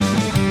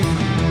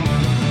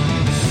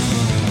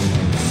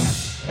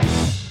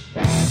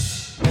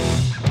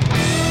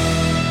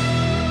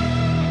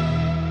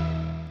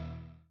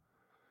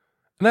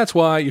And that's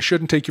why you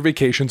shouldn't take your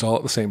vacations all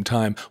at the same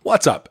time.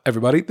 What's up,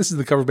 everybody? This is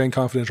the Cover Band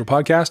Confidential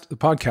Podcast, the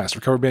podcast for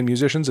cover band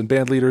musicians and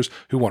band leaders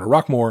who want to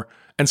rock more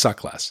and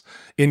suck less.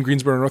 In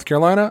Greensboro, North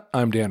Carolina,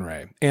 I'm Dan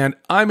Ray. And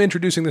I'm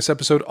introducing this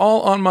episode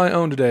all on my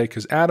own today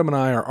because Adam and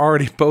I are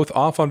already both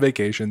off on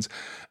vacations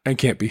and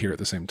can't be here at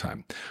the same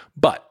time.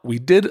 But we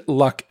did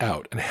luck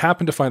out and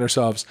happened to find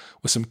ourselves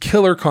with some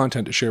killer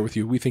content to share with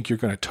you we think you're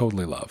going to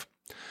totally love.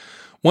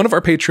 One of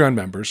our Patreon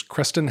members,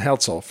 Creston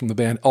Heltzel from the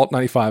band Alt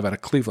 95 out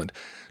of Cleveland,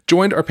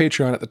 joined our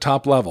Patreon at the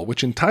top level,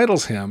 which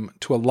entitles him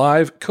to a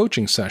live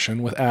coaching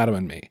session with Adam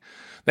and me.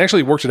 They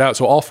actually worked it out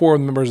so all four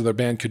of the members of their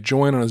band could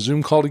join on a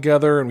Zoom call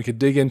together and we could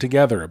dig in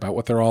together about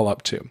what they're all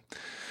up to.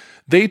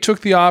 They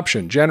took the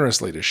option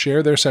generously to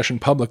share their session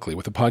publicly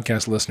with the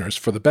podcast listeners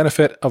for the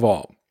benefit of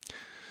all.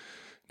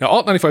 Now,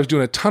 Alt 95 is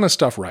doing a ton of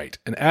stuff right,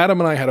 and Adam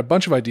and I had a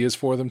bunch of ideas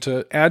for them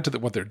to add to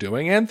what they're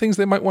doing and things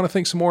they might want to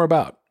think some more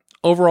about.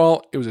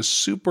 Overall, it was a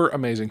super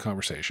amazing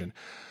conversation.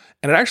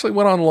 And it actually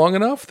went on long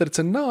enough that it's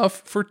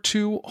enough for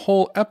 2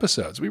 whole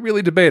episodes. We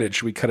really debated,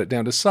 should we cut it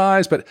down to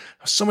size? But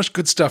there's so much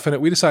good stuff in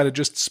it, we decided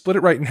just split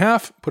it right in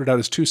half, put it out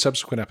as 2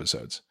 subsequent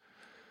episodes.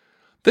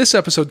 This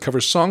episode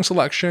covers song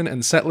selection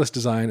and setlist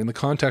design in the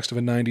context of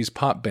a 90s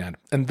pop band,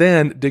 and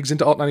then digs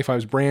into Alt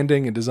 95's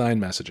branding and design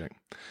messaging.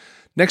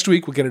 Next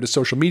week, we'll get into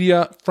social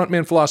media,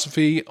 frontman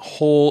philosophy, a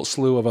whole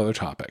slew of other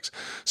topics.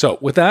 So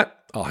with that,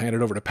 I'll hand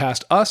it over to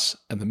Past Us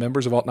and the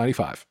members of Alt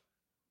 95.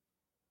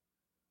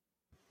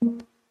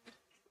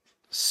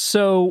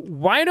 So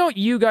why don't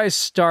you guys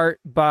start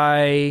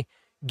by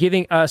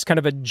giving us kind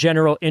of a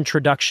general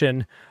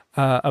introduction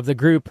of the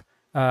group?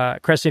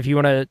 Creston, if you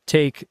want to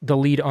take the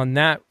lead on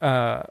that,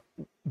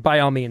 by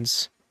all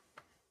means.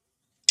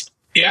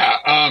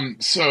 Yeah.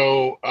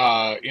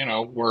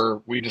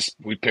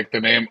 We picked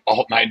the name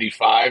Alt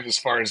 95 as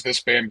far as this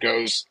band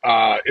goes.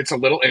 It's a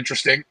little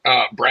interesting.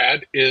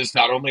 Brad is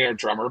not only our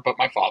drummer, but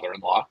my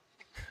father-in-law.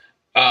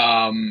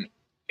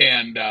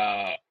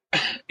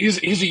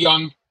 He's a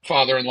young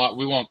father-in-law.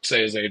 We won't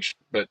say his age,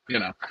 but he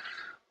and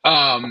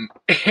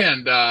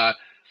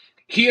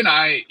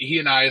I,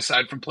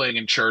 aside from playing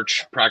in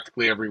church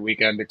practically every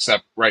weekend,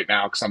 except right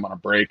now because I'm on a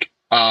break,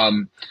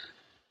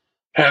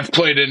 have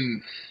played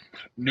in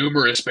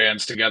numerous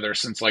bands together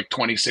since like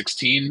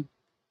 2016.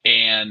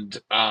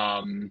 And,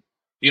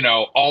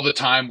 all the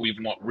time we've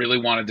really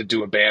wanted to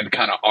do a band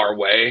kind of our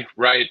way,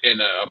 right?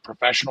 In a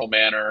professional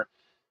manner,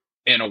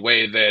 in a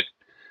way that,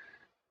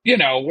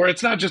 where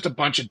it's not just a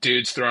bunch of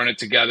dudes throwing it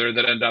together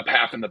that end up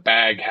half in the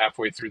bag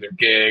halfway through their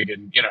gig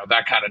and,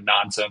 that kind of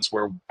nonsense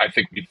where I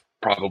think we've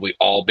probably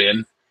all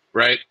been,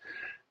 right?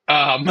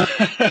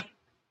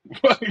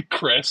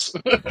 Chris.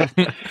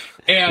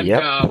 And,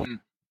 yep.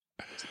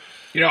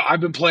 I've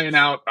been playing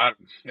out,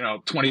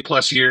 20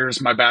 plus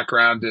years. My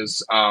background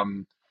is, I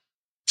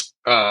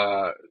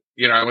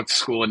went to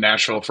school in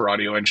Nashville for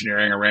audio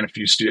engineering. I ran a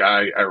few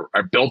I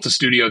built a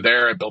studio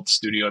there. I built a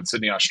studio in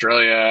Sydney,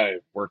 Australia. I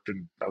worked I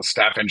was a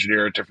staff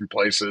engineer at different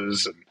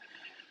places and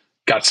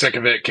got sick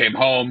of it, came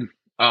home,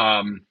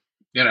 so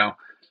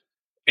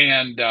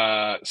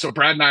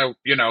Brad and I,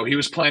 he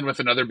was playing with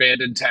another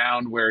band in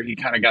town where he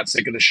kind of got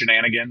sick of the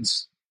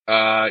shenanigans,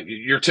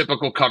 your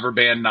typical cover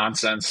band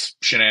nonsense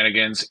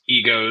shenanigans,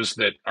 egos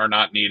that are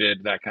not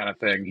needed, that kind of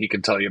thing. He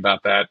can tell you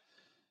about that.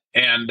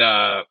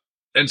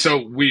 And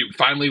so we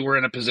finally were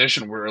in a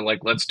position where we're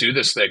like, let's do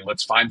this thing.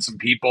 Let's find some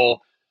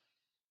people.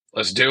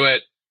 Let's do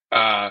it.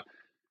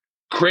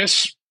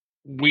 Chris,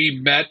 we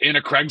met in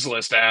a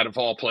Craigslist ad of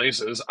all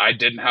places. I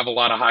didn't have a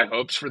lot of high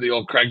hopes for the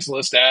old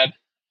Craigslist ad.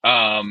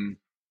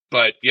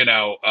 But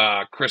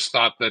Chris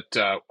thought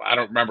that, I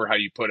don't remember how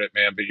you put it,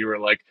 man, but you were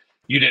like,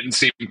 you didn't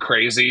seem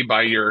crazy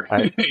by your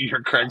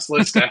your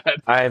Craigslist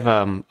ad. I've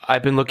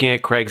been looking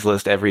at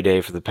Craigslist every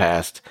day for the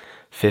past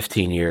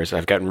 15 years.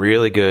 I've gotten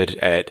really good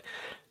at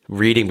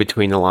reading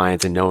between the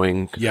lines and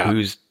knowing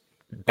who's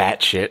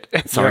batshit.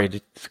 Sorry to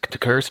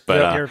curse,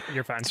 but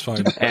you're fine. It's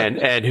fine.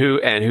 and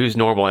who's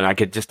normal. And I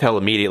could just tell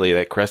immediately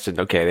that Creston,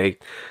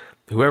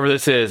 whoever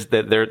this is,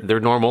 that they're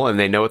normal and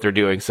they know what they're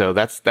doing. So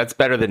that's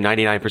better than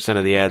 99%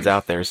 of the ads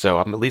out there. So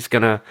I'm at least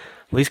gonna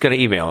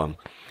email them.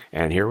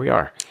 And here we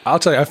are. I'll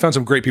tell you, I found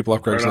some great people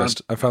off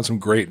Craigslist. I found some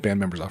great band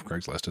members off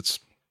Craigslist.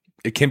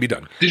 It can be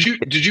done. Did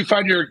you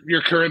find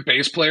your current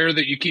bass player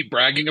that you keep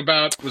bragging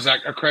about? Was that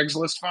a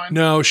Craigslist find?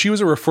 No, she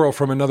was a referral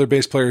from another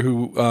bass player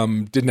who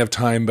didn't have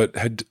time but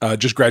had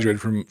just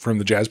graduated from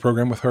the jazz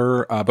program with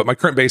her. But my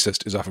current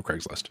bassist is off of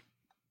Craigslist.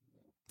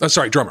 Oh,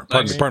 sorry, drummer.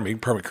 Pardon me.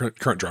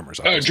 Current drummer is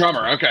off. Oh,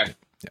 drummer. Okay.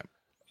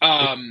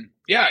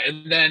 Yeah.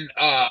 And then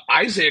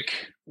Isaac,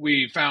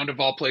 we found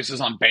of all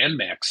places on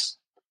Bandmix.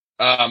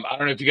 I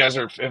don't know if you guys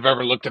have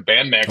ever looked at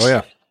Bandmix.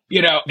 Oh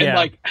yeah.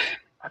 Like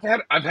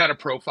I've had a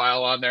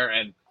profile on there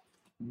and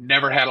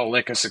never had a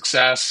lick of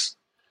success.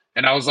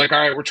 And I was like, all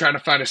right, we're trying to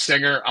find a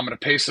singer. I'm going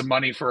to pay some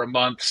money for a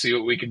month, see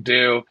what we can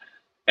do.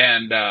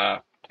 And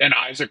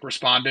Isaac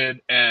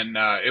responded, and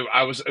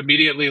I was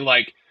immediately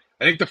like,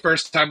 I think the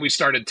first time we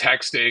started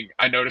texting,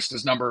 I noticed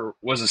his number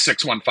was a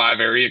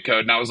 615 area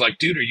code, and I was like,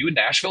 dude, are you a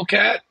Nashville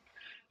cat?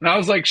 And I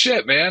was like,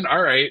 shit, man.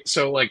 All right.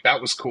 So like that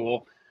was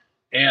cool.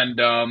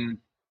 And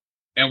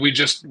we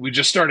just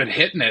started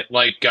hitting it.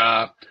 Like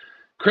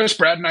Chris,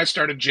 Brad, and I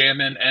started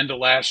jamming end of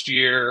last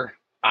year.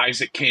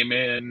 Isaac came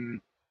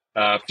in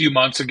a few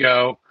months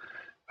ago.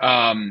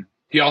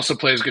 He also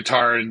plays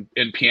guitar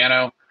and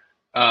piano.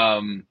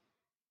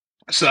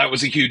 So that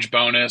was a huge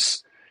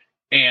bonus.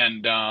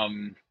 And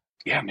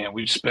yeah, man,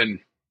 we just been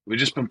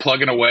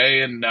plugging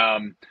away and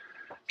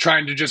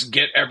trying to just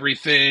get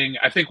everything.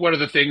 I think one of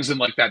the things in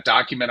like that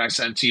document I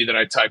sent to you that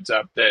I typed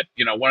up, that,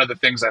 you know, one of the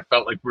things I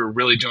felt like we were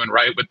really doing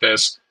right with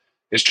this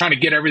is trying to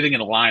get everything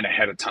in line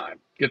ahead of time.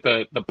 Get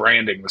the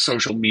branding, the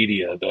social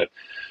media, that,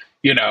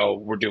 you know,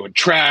 we're doing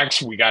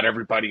tracks, we got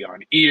everybody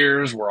on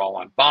ears, we're all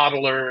on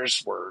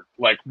bottlers, we're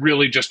like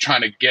really just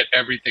trying to get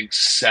everything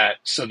set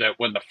so that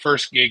when the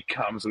first gig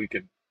comes, we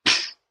could,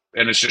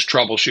 and it's just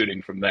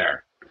troubleshooting from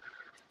there.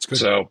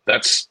 So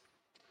that's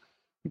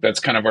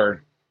kind of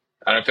our,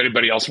 I don't know if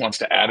anybody else wants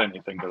to add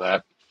anything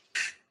to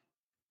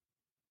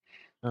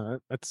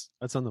that.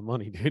 That's on the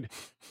money, dude.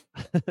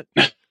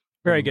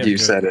 Very good. You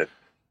said it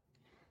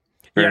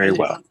very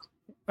well.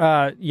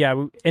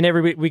 Yeah, and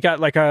everybody, we got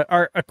like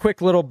a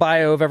quick little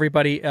bio of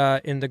everybody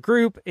in the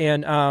group,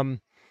 and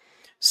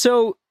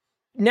so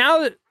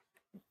now,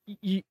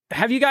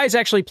 have you guys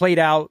actually played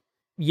out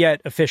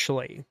yet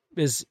officially?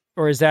 Is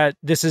that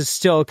this is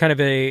still kind of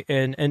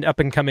an up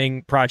and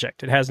coming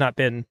project? It has not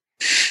been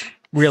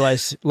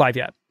realized live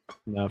yet.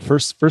 No,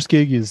 first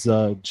gig is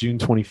June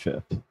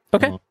 25th.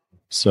 Okay.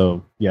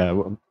 So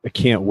yeah, I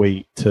can't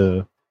wait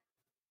to.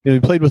 You know, we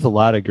played with a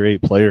lot of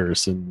great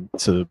players, and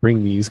to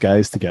bring these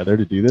guys together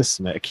to do this,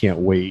 and I can't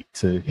wait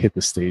to hit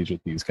the stage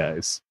with these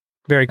guys.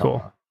 Very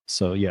cool.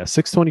 So yeah,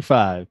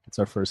 625. It's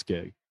our first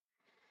gig.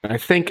 I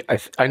think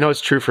I know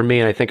it's true for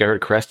me, and I think I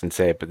heard Creston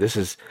say it, but this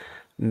is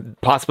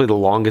possibly the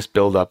longest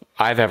build-up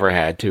I've ever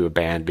had to a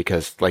band,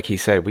 because, like he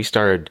said, we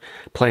started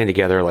playing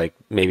together like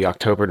maybe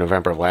October,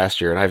 November of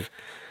last year, and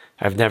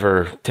I've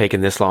never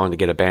taken this long to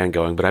get a band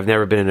going, but I've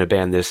never been in a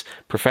band this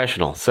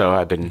professional, so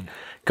I've been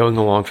going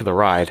along for the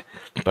ride.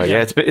 But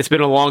yeah, it's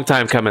been a long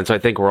time coming, so I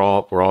think we're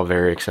all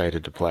very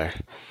excited to play.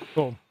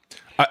 Cool.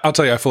 I'll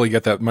tell you, I fully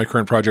get that. My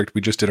current project,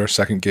 we just did our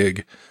second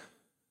gig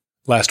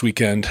last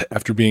weekend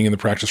after being in the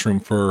practice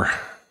room for,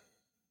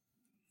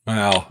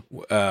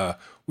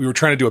 we were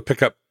trying to do a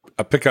pickup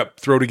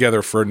throw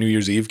together for a New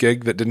Year's Eve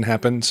gig that didn't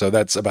happen. So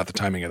that's about the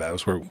timing of that. It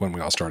was when we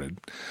all started.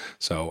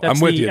 So that's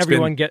I'm with you.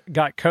 Everyone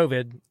got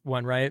COVID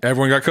one, right?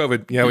 Everyone got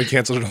COVID. Yeah, we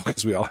canceled it all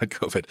because we all had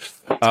COVID.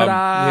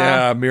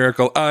 Yeah,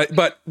 miracle.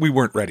 But we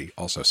weren't ready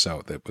also.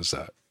 So that was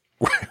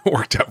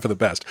worked out for the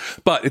best.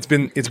 But it's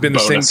been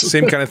the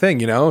same kind of thing,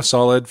 you know,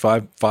 solid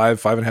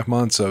 5.5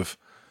 months of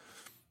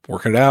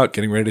working it out,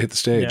 getting ready to hit the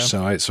stage.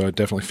 Yeah. So I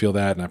definitely feel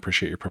that, and I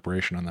appreciate your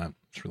preparation on that.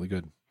 It's really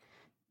good.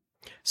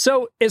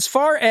 So as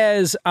far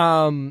as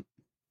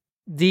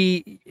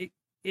it's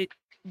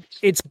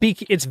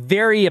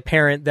very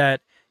apparent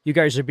that you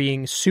guys are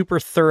being super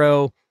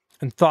thorough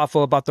and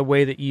thoughtful about the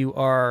way that you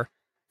are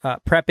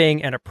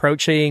prepping and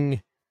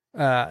approaching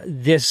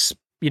this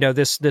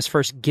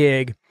first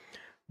gig.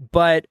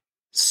 But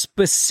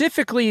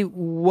specifically,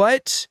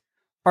 what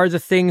are the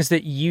things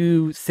that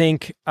you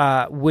think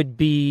would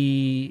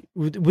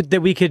that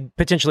we could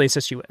potentially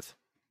assist you with?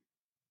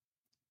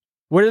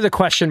 What are the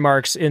question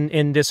marks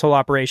in this whole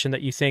operation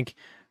that you think,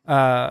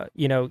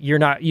 you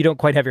don't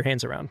quite have your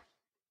hands around?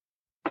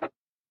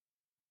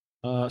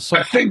 So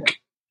I think.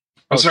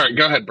 Oh, sorry.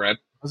 Go ahead, Brad. I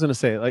was going to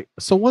say,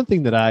 so one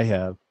thing that I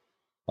have,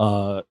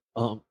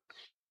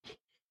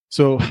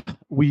 so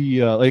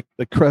we like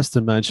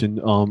Creston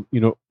mentioned,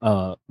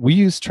 we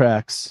use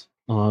tracks,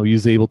 we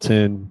use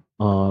Ableton,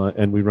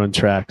 and we run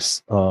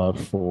tracks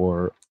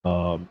for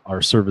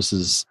our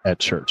services at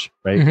church,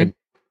 right? Mm-hmm. And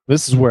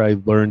this is where I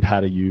learned how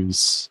to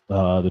use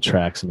the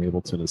tracks in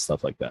Ableton and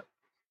stuff like that.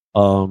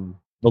 The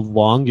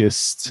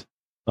longest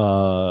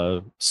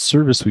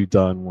service we've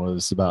done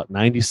was about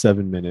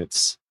 97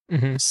 minutes.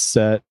 Mm-hmm.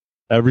 Set.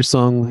 Every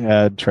song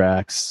had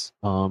tracks,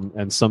 and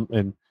in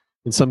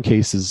some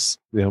cases,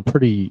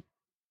 pretty,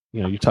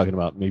 you're talking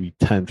about maybe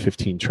 10,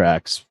 15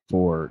 tracks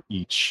for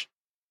each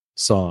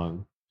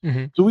song.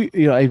 Mm-hmm. So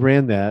I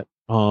ran that.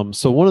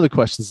 So one of the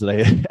questions that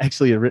I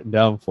actually had written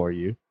down for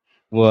you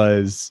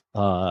was,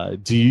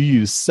 do you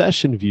use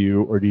session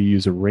view or do you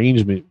use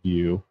arrangement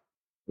view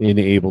in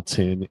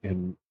Ableton,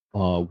 and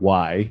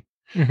why?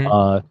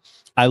 Mm-hmm.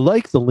 I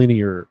like the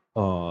linear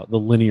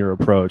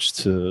approach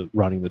to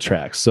running the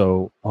tracks.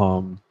 So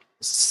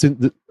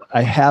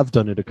I have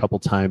done it a couple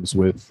times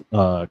with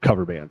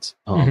cover bands.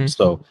 Mm-hmm.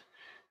 So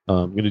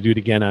I'm going to do it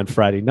again on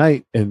Friday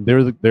night, and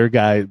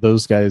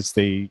those guys,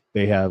 they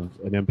have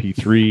an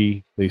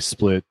MP3, they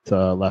split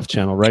left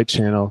channel, right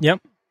channel.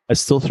 Yep. I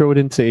still throw it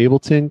into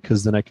Ableton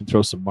because then I can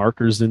throw some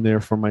markers in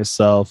there for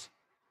myself,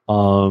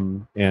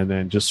 and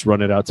then just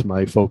run it out to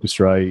my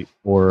Focusrite,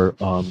 or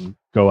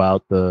go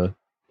out to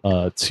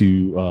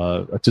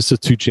just a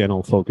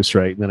 2-channel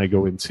Focusrite, and then I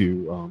go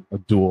into a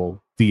dual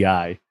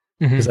DI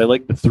because I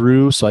like the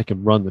through, so I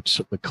can run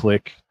the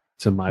click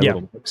to my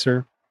little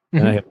mixer,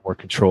 and I have more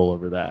control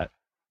over that.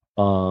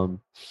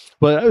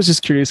 But I was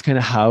just curious kind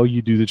of how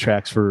you do the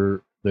tracks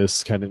for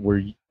this kind of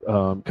where,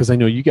 because I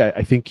know you guys,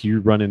 I think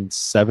you're running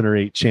 7 or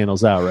 8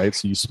 channels out, right?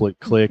 So you split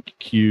click,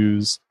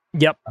 cues.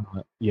 Yep.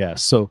 Yeah.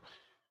 So,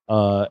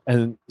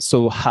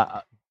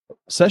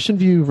 session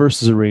view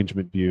versus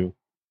arrangement view.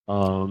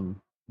 When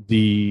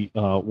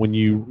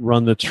you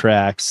run the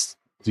tracks,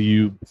 do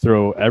you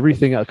throw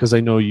everything out? Because I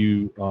know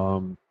you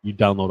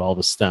download all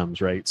the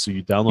stems, right? So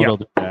you download all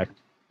the track,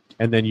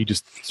 and then you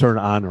just turn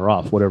on or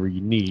off whatever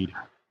you need.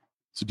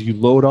 So do you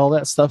load all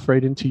that stuff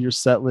right into your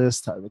set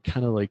list?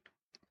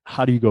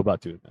 How do you go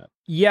about doing that?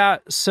 Yeah.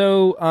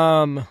 So,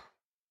 all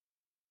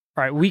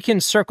right, we can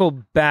circle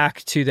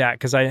back to that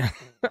because I'm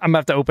gonna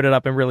have to open it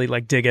up and really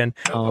like dig in.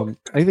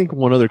 I think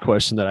one other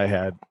question that I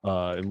had,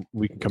 and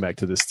we can come back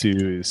to this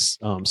too, is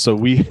I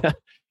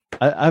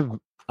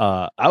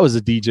was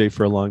a DJ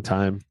for a long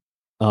time.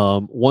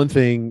 One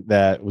thing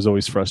that was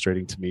always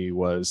frustrating to me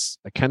was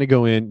I kind of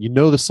go in,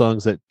 the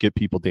songs that get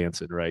people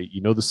dancing, right?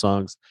 The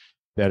songs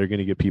that are going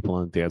to get people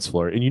on the dance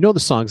floor, and the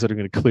songs that are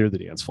going to clear the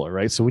dance floor,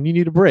 right? So when you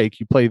need a break,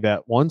 you play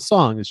that one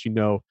song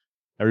that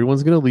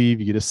everyone's going to leave,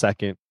 you get a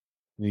second,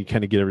 and you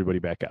kind of get everybody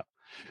back out.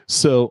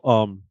 So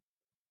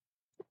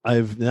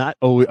I've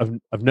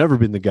never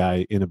been the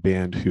guy in a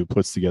band who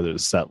puts together the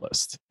set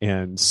list,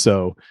 and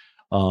so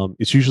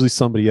it's usually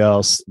somebody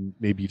else.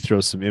 Maybe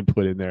throw some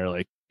input in there,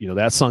 like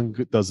that song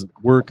doesn't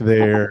work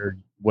there,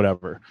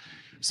 whatever.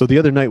 So the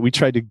other night we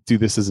tried to do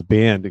this as a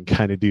band and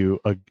kind of do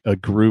a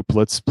group.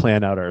 Let's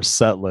plan out our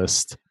set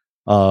list,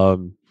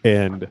 and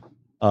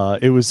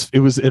it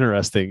was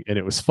interesting and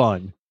it was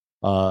fun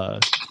to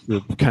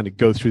kind of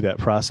go through that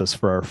process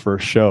for our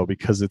first show,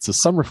 because it's a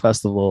summer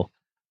festival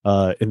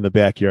in the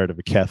backyard of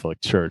a Catholic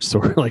church. So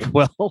we're like,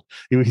 well,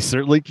 we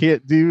certainly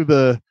can't do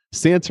the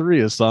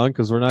Santeria song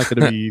because we're not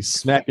going to be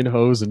smacking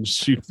hose and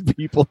shooting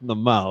people in the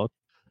mouth,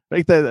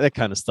 like that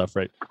kind of stuff,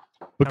 right?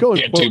 But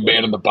can't do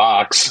Man in the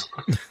Box.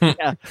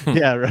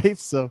 yeah, right.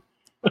 So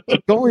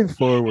going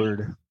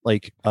forward,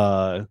 like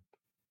guys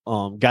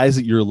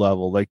at your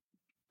level, like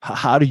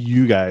how do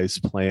you guys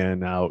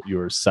plan out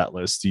your set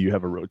list? Do you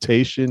have a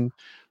rotation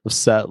of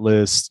set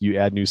lists? You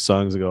add new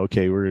songs and go,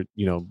 okay,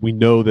 we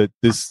know that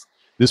this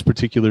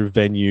particular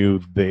venue,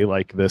 they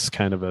like this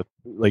kind of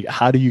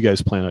how do you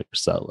guys plan out your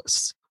set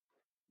lists?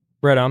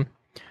 Right on.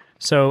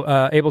 So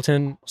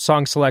Ableton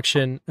song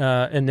selection,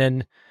 and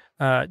then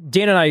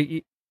Dan and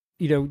I,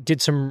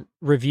 did some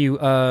review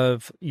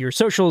of your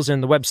socials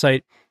and the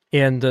website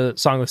and the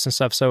song list and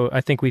stuff. So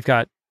I think we've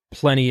got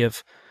plenty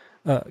of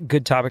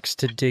good topics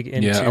to dig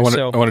into. Yeah, I want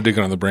to dig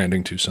in on the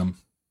branding too, some.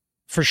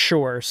 For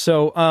sure.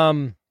 So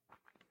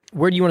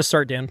where do you want to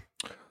start, Dan?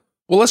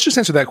 Well, let's just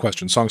answer that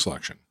question, song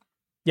selection.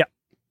 Yeah.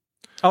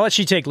 I'll let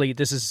you take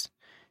lead.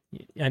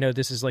 I know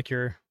this is like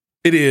your...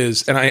 It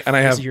is, and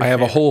I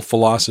have a whole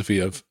philosophy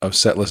of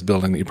set list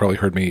building that you probably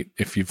heard me,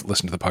 if you've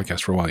listened to the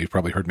podcast for a while, you've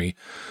probably heard me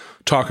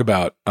talk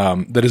about,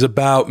 that is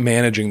about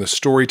managing the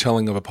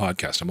storytelling of a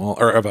podcast,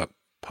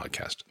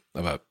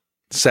 of a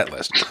set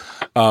list,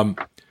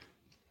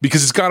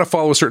 because it's got to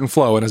follow a certain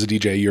flow, and as a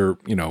DJ, you're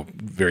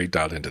very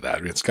dialed into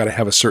that. It's got to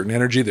have a certain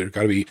energy. There's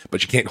got to be,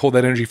 but you can't hold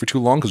that energy for too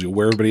long because you'll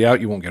wear everybody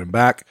out. You won't get them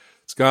back.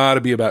 It's got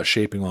to be about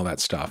shaping all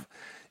that stuff,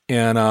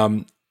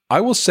 and I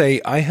will say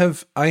I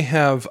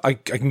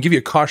can give you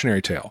a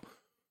cautionary tale,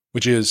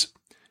 which is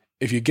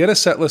if you get a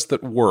set list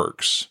that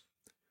works,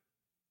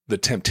 the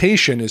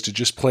temptation is to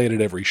just play it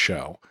at every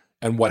show.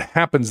 And what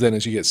happens then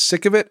is you get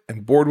sick of it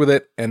and bored with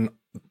it, and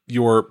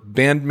your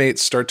bandmates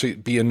start to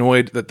be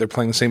annoyed that they're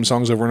playing the same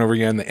songs over and over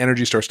again. The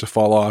energy starts to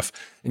fall off,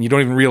 and you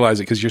don't even realize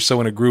it because you're so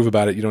in a groove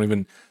about it. You don't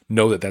even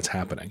know that that's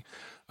happening.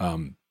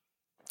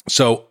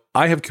 So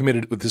I have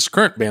committed with this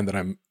current band that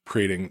I'm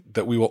creating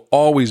that we will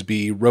always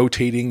be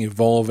rotating,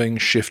 evolving,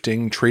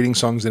 shifting, trading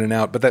songs in and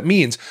out. But that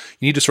means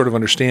you need to sort of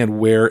understand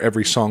where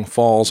every song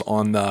falls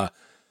on the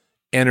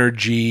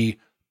energy,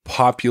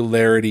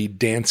 popularity,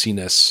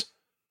 danciness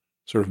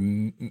sort of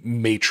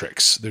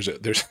matrix. There's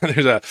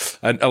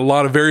a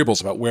lot of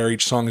variables about where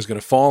each song is going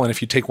to fall. And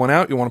if you take one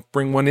out, you want to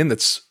bring one in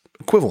that's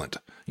equivalent,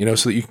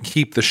 so that you can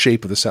keep the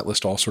shape of the set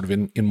list all sort of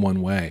in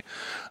one way.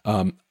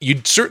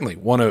 You'd certainly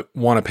want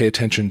to pay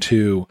attention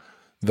to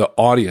the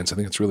audience. I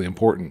think it's really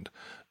important.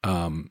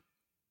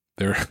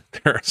 There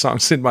are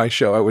songs in my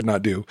show I would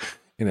not do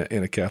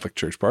in a Catholic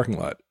church parking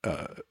lot,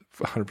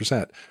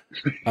 100%.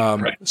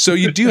 Right. So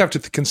you do have to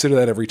consider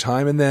that every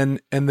time. And then,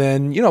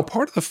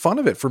 part of the fun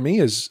of it for me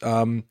is,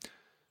 so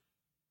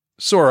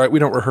all right, we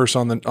don't rehearse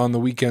on the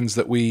weekends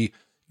that we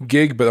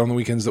gig, but on the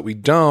weekends that we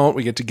don't,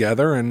 we get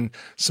together and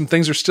some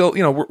things are still,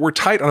 we're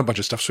tight on a bunch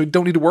of stuff. So we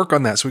don't need to work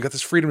on that. So we got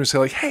this freedom to say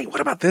like, hey,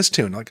 what about this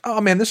tune? Like, oh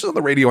man, this is on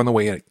the radio on the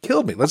way in. It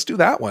killed me. Let's do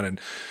that one.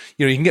 And,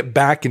 you can get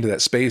back into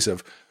that space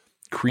of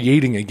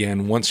creating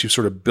again once you've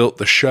sort of built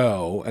the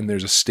show and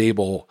there's a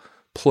stable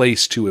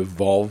place to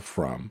evolve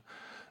from.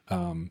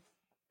 I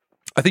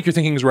think your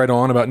thinking is right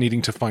on about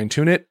needing to fine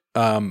tune it.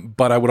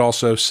 But I would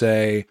also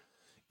say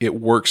it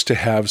works to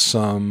have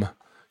some,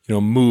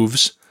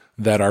 moves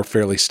that are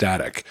fairly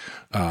static.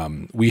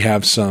 We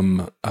have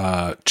some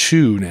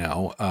 2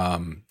 now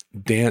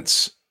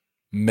dance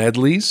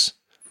medleys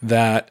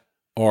that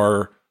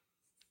are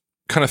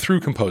kind of through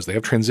composed. They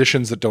have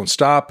transitions that don't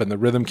stop, and the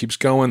rhythm keeps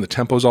going. The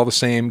tempo's all the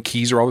same.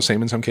 Keys are all the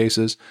same in some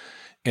cases,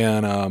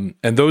 and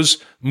those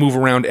move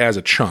around as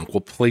a chunk.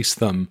 We'll place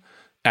them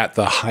at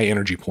the high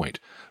energy point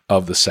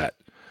of the set.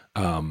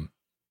 So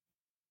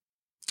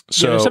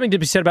there's something to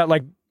be said about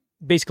like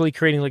basically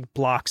creating like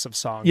blocks of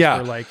songs. Yeah.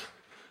 Where, like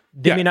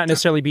they may not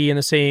necessarily be in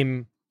the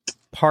same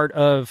part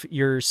of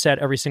your set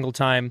every single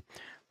time,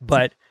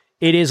 but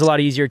it is a lot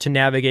easier to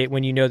navigate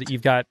when you know that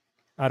you've got,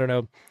 I don't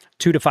know,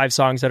 2 to 5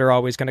 songs that are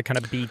always going to kind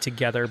of be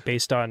together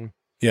based on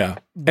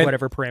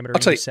whatever parameter I'll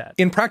tell you you, set.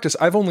 in practice,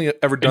 I've only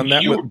ever done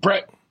that with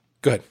Brett.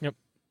 Go ahead. Yep.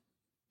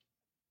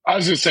 I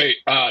was going to say,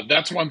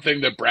 that's one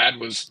thing that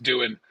Brad was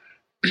doing.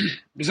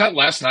 Was that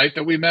last night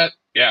that we met?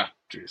 Yeah.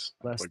 Jeez.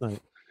 Last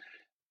night.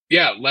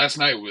 Yeah, last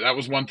night. That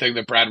was one thing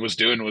that Brad was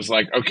doing, was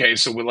like, okay,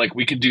 so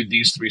we can do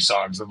these 3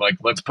 songs, and like,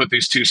 let's put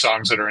these 2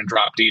 songs that are in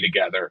drop D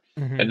together.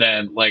 Mhm. And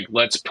then like,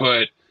 let's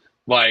put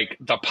like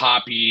the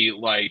poppy,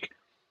 like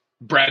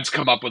Brad's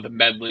come up with a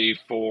medley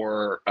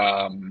for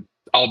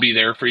I'll Be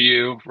There For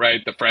You,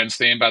 right? The Friends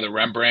theme by the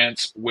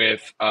Rembrandts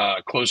with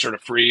Closer to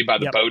Free by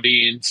the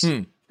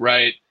Bodines,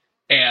 right?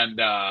 And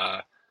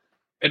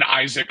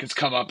Isaac has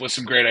come up with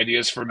some great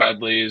ideas for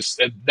medleys.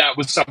 And that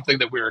was something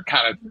that we were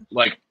kind of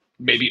like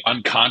maybe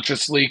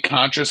unconsciously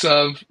conscious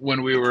of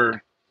when we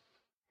were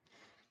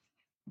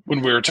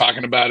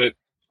talking about it.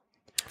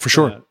 For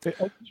sure. Yeah.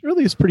 It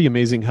really is pretty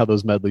amazing how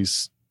those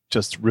medleys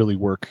just really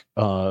work.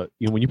 When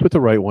you put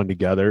the right one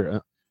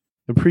together.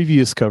 The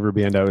previous cover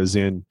band I was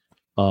in,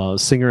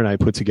 Singer and I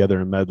put together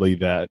a medley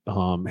that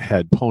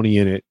had Pony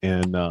in it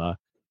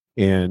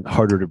and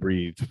Harder to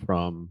Breathe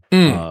from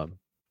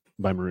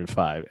by Maroon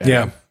 5.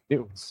 And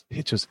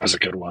it just was a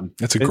good one.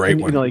 That's a great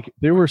one. You know, like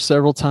there were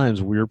several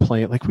times we were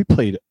playing, like we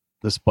played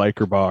this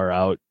biker bar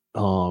out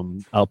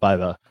by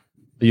the,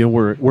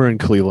 we're in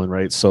Cleveland,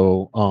 right?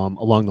 So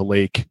along the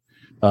lake,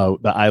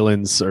 the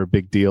islands are a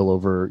big deal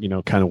over,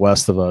 kind of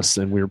west of us.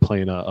 And we were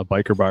playing a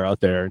biker bar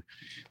out there. And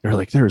they're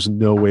like, there's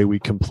no way we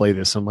can play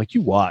this. I'm like,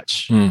 you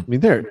watch. I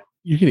mean,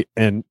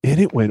 and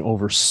it went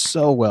over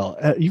so well.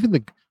 Even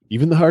the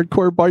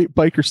hardcore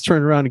bikers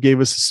turned around and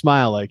gave us a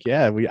smile. Like,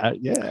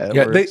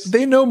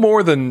 they know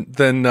more than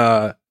head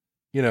out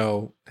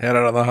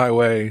on the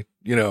highway,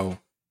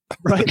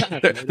 Right.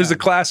 There's a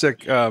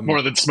classic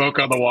more than Smoke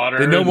on the Water.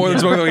 They know more than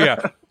Smoke on the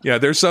Water. Yeah.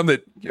 There's some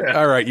that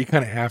all right, you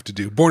kind of have to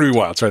do. Born to Be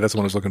Wild. Sorry, that's the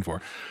one I was looking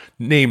for.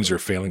 Names are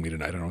failing me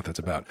tonight. I don't know what that's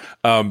about.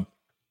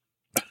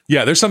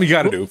 There's something you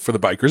got to do for the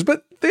bikers,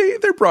 but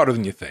they're broader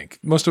than you think.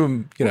 Most of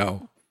them,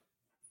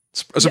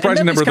 a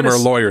surprising number of them are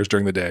lawyers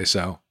during the day.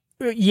 So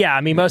yeah, I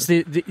mean, most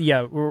of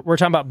we're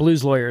talking about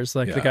blues lawyers,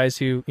 like the guys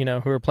who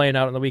who are playing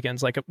out on the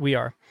weekends, like we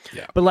are.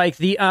 Yeah, but like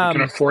the I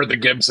can afford the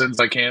Gibsons,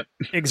 I can't.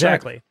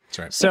 Exactly. That's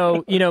right.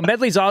 So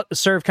medleys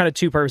serve kind of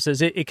 2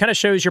 purposes. It kind of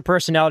shows your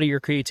personality, your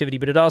creativity,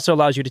 but it also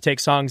allows you to take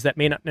songs that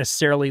may not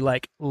necessarily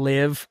like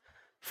live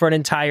for an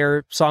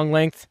entire song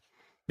length,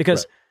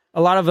 because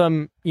a lot of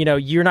them,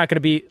 you're not going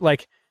to be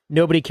like,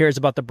 nobody cares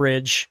about the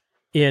bridge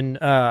in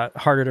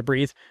Harder to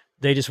Breathe.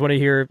 They just want to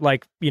hear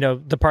like,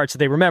 the parts that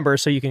they remember,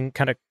 so you can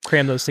kind of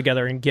cram those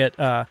together and get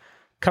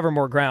cover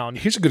more ground.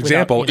 Here's a good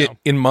example.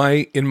 In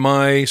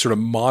my sort of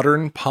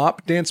modern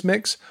pop dance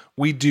mix,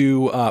 we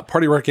do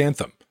Party Rock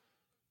Anthem.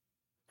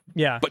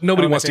 Yeah. But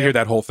nobody wants to hear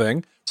that whole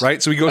thing,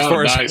 right? So we go as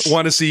far as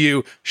Want to See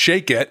You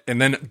Shake It and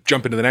then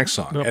jump into the next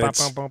song. And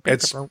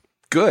it's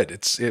good.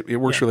 It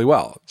works really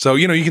well. So,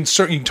 you can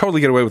totally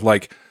get away with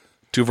like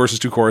 2 verses,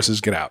 2 choruses,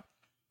 get out.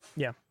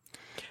 Yeah.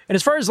 And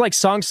as far as like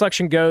song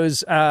selection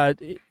goes, my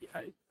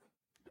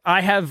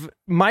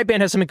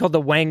band has something called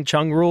the Wang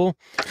Chung rule.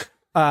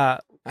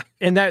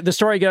 And that the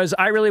story goes,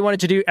 I really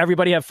wanted to do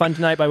Everybody Have Fun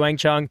Tonight by Wang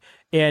Chung,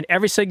 and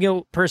every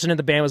single person in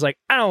the band was like,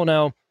 I don't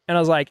know. And I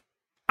was like,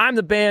 I'm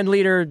the band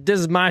leader. This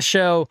is my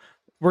show.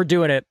 We're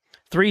doing it.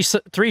 3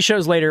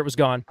 shows later, it was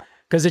gone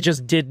because it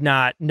just did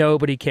not.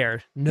 Nobody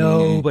cared.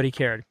 Nobody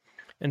cared.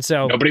 And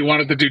so nobody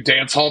wanted to do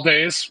Dance Hall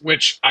Days,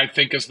 which I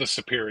think is the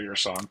superior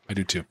song. I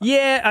do too.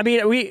 Yeah, I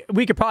mean,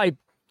 we could probably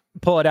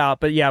pull it out,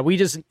 but yeah,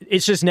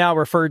 it's just now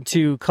referred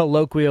to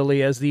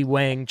colloquially as the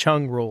Wang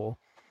Chung rule.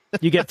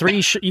 You get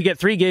 3 you get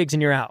 3 gigs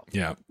and you're out.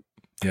 Yeah.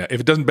 Yeah.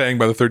 If it doesn't bang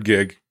by the 3rd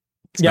gig,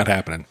 it's not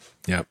happening.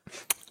 Yep.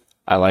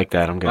 I like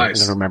that. I'm going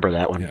to remember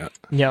that one. Yeah.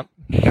 Yep.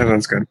 Yeah,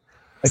 that's good.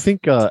 I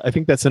think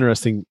that's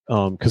interesting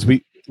because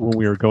when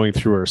we were going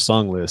through our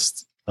song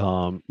list,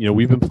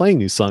 we've been playing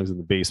these songs in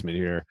the basement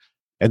here,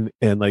 and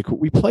like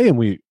we play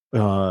them,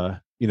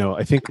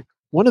 I think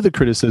one of the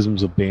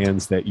criticisms of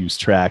bands that use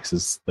tracks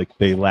is like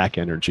they lack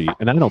energy,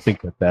 and I don't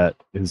think that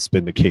has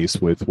been the case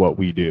with what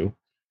we do.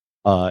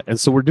 And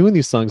so we're doing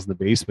these songs in the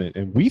basement,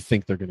 and we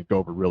think they're going to go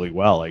over really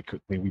well. Like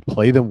we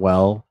play them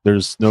well.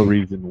 There's no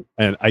reason,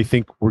 and I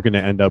think we're going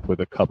to end up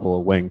with a couple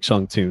of Wang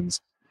Chung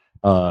tunes.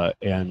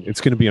 And it's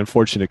going to be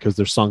unfortunate because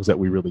there's songs that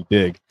we really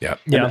dig. Yeah.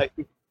 Yeah. I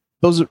think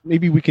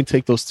maybe we can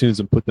take those tunes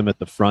and put them at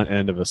the front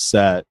end of a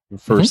set,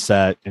 first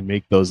set, and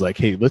make those like,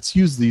 hey, let's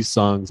use these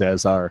songs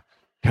as our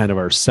kind of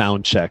our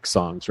sound check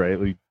songs, right?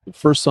 the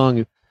first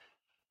song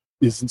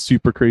isn't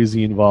super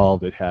crazy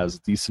involved. It has a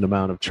decent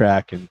amount of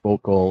track and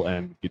vocal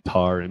and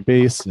guitar and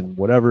bass and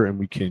whatever, and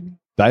we can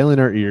dial in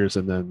our ears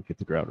and then hit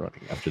the ground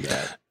running after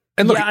that.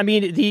 And look, yeah, I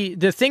mean,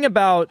 the thing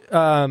about,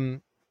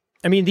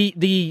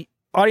 the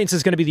audience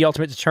is going to be the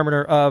ultimate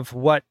determiner of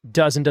what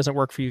does and doesn't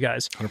work for you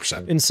guys.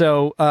 100%. And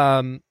so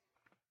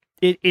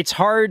it's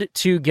hard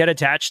to get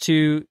attached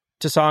to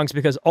songs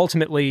because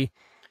ultimately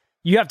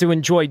you have to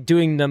enjoy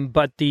doing them.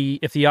 But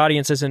if the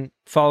audience isn't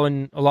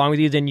following along with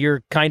you, then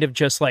you're kind of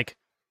just like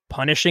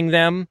punishing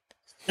them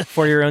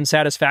for your own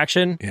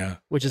satisfaction,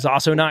 which is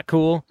also not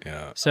cool.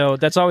 Yeah. So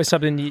that's always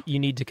something you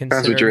need to consider.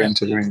 That's what you're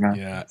into doing now.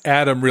 Yeah.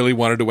 Adam really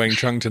wanted to Wang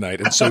Chung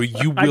tonight, and so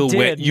you will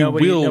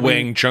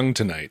Wang Chung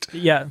tonight.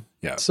 Yeah.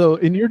 Yeah. So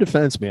in your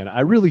defense, man,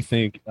 I really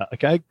think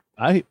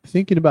I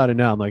thinking about it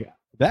now, I'm like,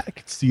 that I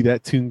could see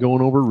that tune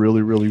going over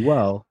really, really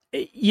well.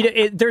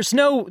 There's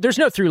no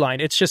through line.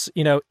 It's just,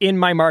 in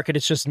my market,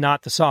 it's just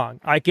not the song.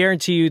 I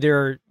guarantee you there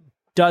are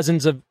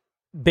dozens of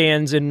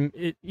bands and,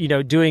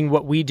 doing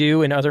what we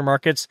do in other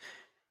markets,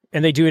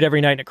 and they do it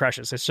every night and it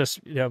crushes. It's just,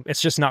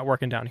 it's just not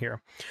working down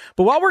here.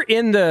 But while we're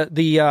in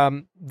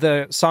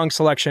the song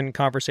selection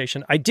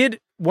conversation, I did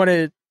want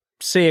to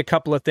say a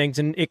couple of things,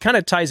 and it kind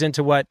of ties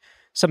into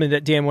something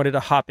that Dan wanted to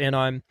hop in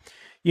on.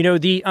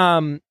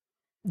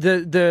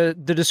 The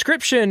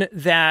description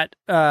that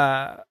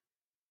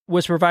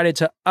was provided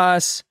to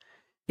us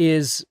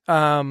is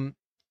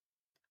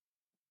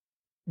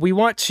we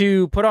want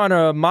to put on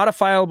a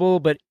modifiable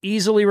but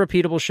easily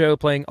repeatable show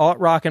playing alt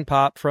rock and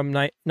pop from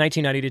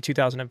 1990 to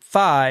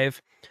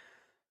 2005.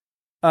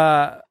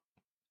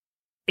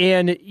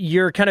 And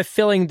you're kind of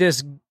filling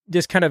this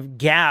kind of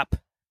gap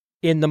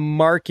in the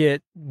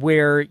market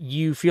where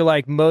you feel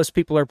like most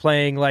people are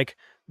playing like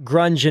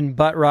grunge and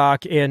butt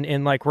rock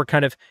and like we're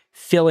kind of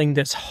filling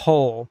this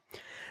hole.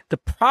 The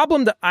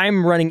problem that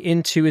I'm running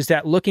into is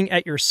that looking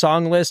at your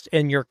song list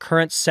and your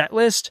current set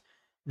list,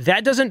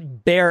 that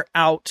doesn't bear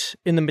out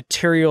in the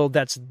material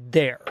that's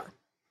there.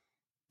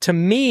 To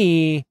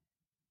me,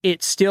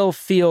 it still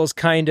feels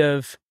kind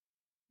of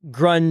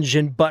grunge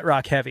and butt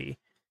rock heavy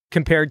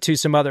compared to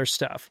some other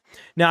stuff.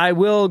 Now, I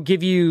will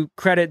give you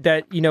credit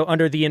that,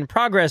 under the In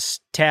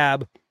Progress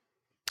tab,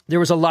 there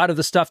was a lot of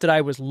the stuff that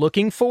I was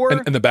looking for.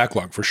 And the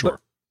backlog, for sure.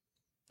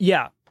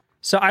 Yeah.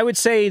 So I would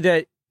say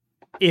that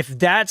if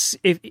that's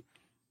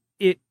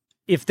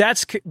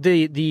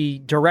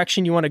the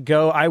direction you want to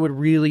go, I would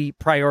really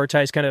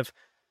prioritize kind of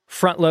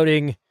front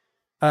loading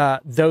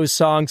those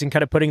songs and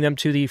kind of putting them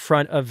to the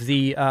front of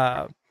the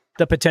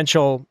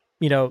potential,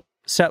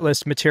 set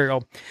list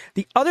material.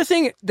 The other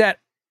thing that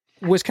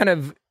was kind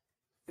of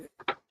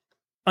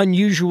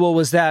unusual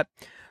was that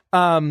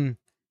when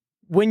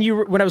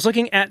I was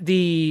looking at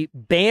the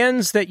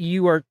bands that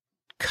you are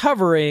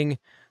covering,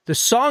 the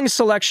song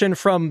selection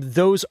from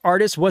those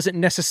artists wasn't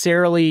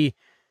necessarily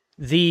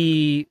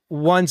the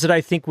ones that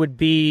I think would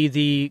be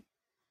the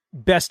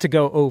best to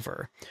go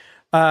over.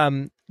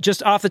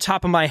 Just off the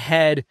top of my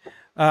head,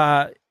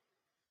 Can't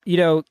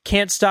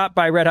Stop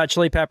by Red Hot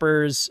Chili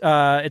Peppers,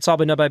 It's All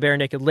Been Done by Bare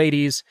Naked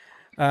Ladies,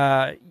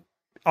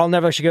 I'll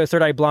Never Let You Go,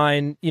 Third Eye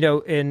Blind,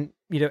 and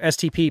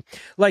STP.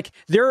 Like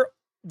there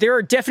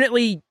are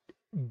definitely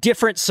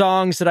different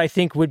songs that I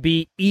think would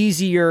be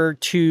easier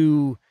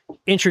to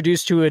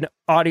introduce to an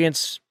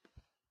audience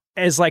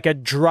as like a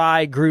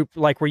dry group,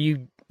 like where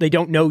they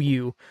don't know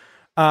you,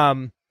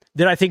 that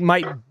I think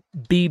might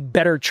be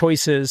better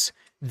choices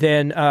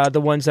than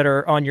the ones that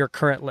are on your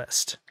current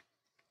list.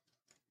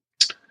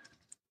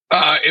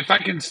 If I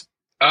can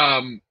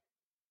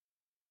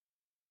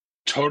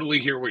totally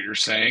hear what you're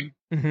saying,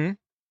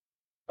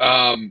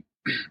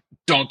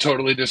 don't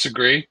totally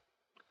disagree.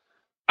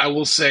 I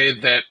will say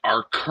that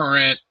our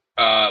current,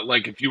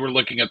 like if you were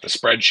looking at the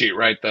spreadsheet,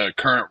 right, the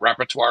current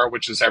repertoire,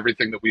 which is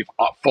everything that we've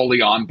fully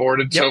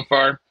onboarded so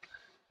far,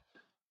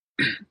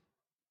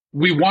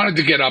 we wanted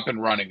to get up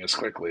and running as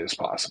quickly as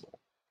possible.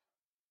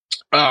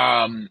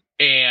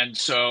 And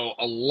so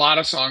a lot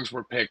of songs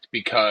were picked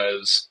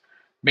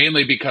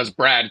mainly because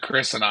Brad,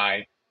 Chris, and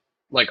I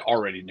like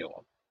already knew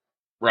them,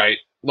 right?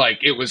 Like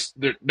it was,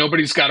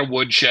 nobody's got to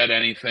woodshed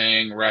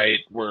anything, right?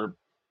 We're,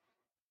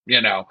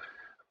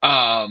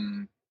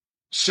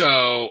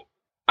 so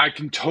I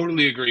can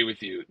totally agree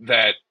with you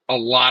that a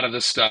lot of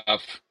the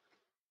stuff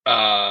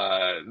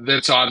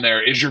that's on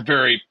there is your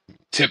very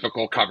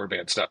typical cover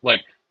band stuff.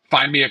 Like,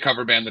 find me a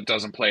cover band that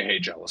doesn't play Hey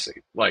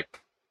Jealousy. Like,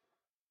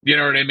 you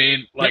know what I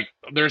mean? Like,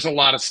 there's a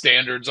lot of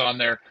standards on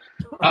there.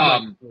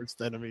 Worst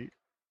enemy.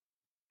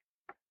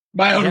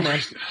 My own,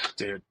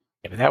 dude.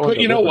 Yeah, but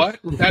you know what?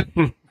 That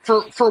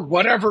for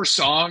whatever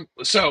song.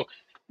 So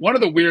one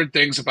of the weird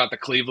things about the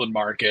Cleveland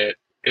market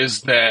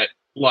is that,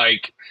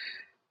 like,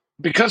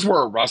 because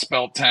we're a Rust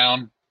Belt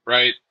town,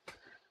 right?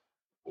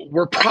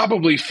 We're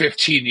probably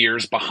 15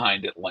 years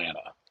behind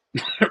Atlanta,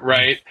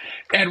 right?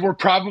 And we're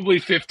probably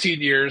 15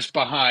 years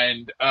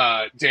behind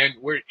Dan.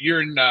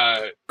 You're in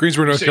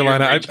Greensboro, North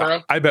Carolina.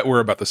 Greensboro? I bet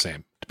we're about the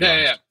same.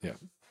 Yeah.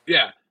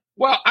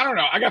 Well, I don't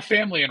know. I got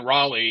family in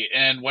Raleigh,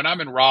 and when I'm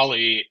in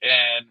Raleigh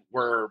and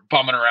we're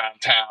bumming around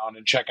town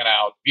and checking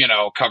out,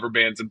 cover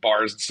bands and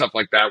bars and stuff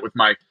like that with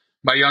my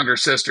younger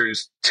sister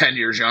who's 10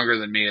 years younger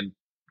than me and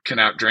can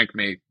outdrink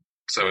me,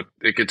 so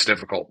it gets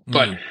difficult.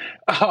 But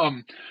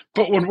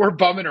when we're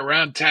bumming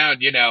around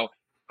town,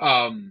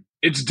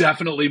 it's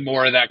definitely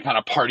more of that kind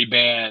of party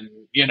band,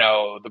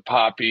 the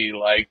poppy,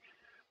 like,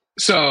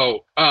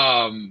 so,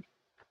 I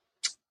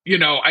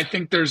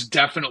think there's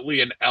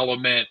definitely an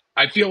element.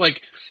 I feel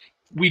like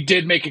we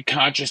did make a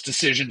conscious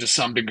decision to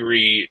some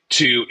degree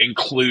to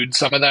include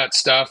some of that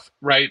stuff,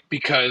 right?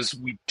 Because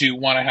we do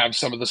want to have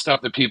some of the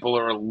stuff that people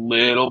are a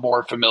little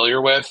more familiar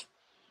with,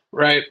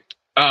 right?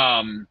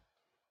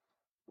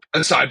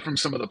 Aside from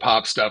some of the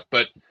pop stuff.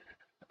 But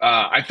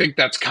I think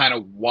that's kind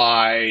of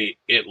why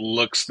it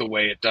looks the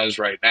way it does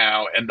right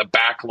now. And the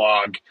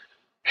backlog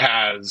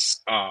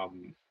has a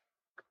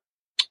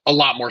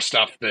lot more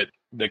stuff that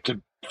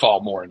could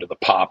fall more into the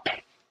pop,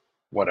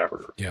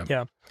 whatever.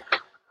 Yeah.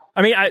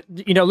 I mean,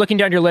 looking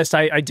down your list,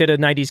 I did a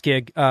 90s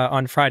gig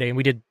on Friday, and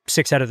we did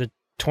 6 out of the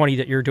 20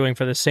 that you're doing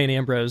for the St.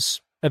 Ambrose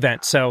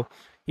event. So,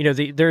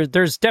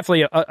 there's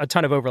definitely a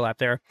ton of overlap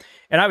there.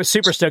 And I was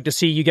super stoked to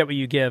see You Get What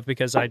You Give,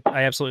 because I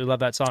absolutely love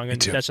that song.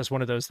 And that's just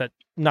one of those that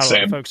not a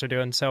lot of folks are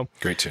doing. So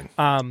great tune.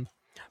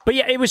 But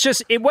yeah,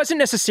 it wasn't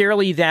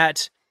necessarily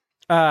that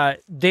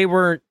they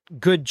weren't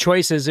good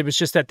choices. It was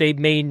just that they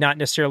may not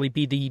necessarily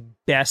be the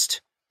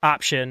best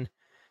option.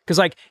 Because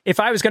like, if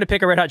I was going to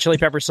pick a Red Hot Chili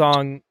Peppers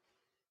song,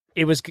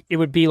 it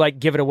would be like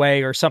Give It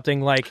Away or something,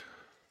 like,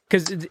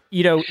 because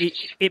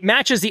it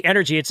matches the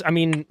energy. It's, I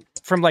mean,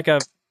 from like a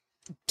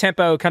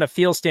tempo kind of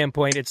feel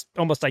standpoint, it's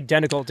almost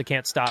identical to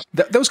Can't Stop.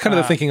 That was kind of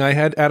the thinking I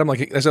had, Adam.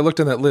 Like, as I looked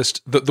in that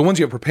list, the ones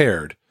you have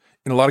prepared,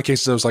 in a lot of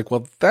cases, I was like,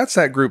 well, that's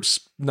that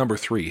group's number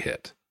 3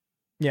 hit.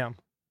 Yeah.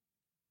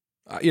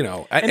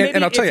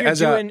 And I'll tell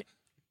you,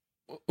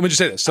 let me just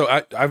say this. So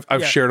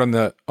I've shared on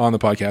the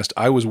podcast,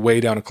 I was way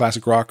down a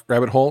classic rock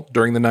rabbit hole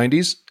during the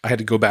 90s. I had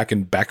to go back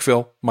and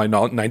backfill my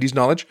 90s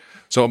knowledge.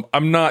 So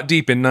I'm not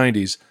deep in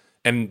 90s,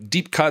 and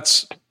deep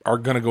cuts are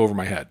going to go over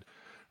my head,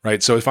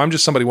 right? So if I'm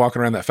just somebody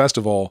walking around that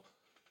festival,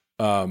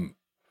 the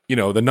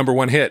number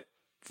 1 hit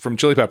from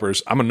Chili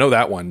Peppers, I'm going to know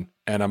that one,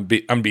 and I'm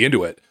be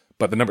into it.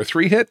 But the number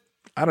 3 hit,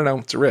 I don't know.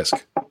 It's a risk.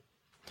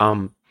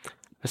 I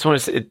just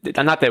want to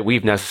say, not that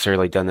we've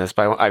necessarily done this,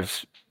 but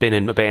I've been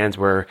in bands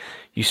where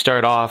you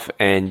start off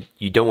and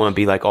you don't want to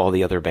be like all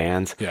the other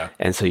bands. Yeah.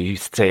 And so you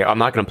say, I'm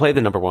not going to play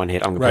the number 1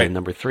 hit. I'm going to play the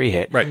number 3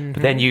 hit. Right.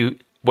 But then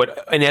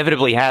what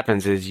inevitably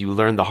happens is you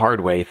learn the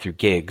hard way through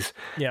gigs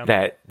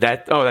that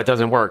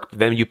doesn't work.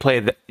 Then you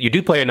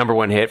do play a number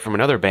 1 hit from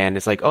another band.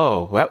 It's like,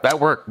 oh, that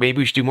worked. Maybe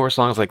we should do more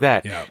songs like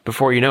that. Yeah.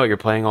 Before you know it, you're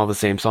playing all the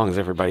same songs as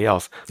everybody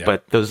else. Yeah.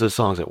 But those are the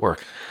songs that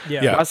work. Yeah.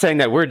 I'm not saying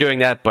that we're doing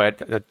that,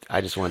 but I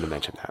just wanted to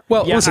mention that.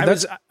 Well, Yeah, listen,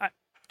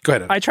 go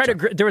ahead. I tried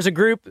there was a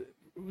group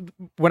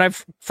when I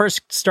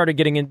first started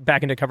getting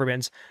back into cover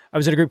bands. I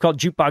was in a group called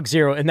Jukebox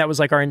Zero, and that was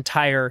like our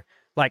entire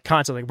like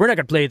concept. Like, we're not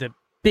going to play the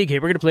big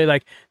hit. We're going to play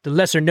like the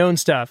lesser known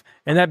stuff.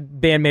 And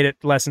that band made it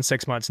less than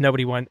 6 months.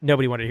 Nobody wanted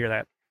to hear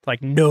that.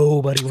 Like,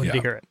 nobody wanted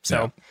to hear it.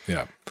 So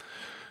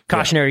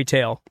cautionary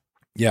tale.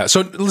 Yeah.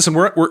 So listen,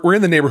 we're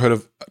in the neighborhood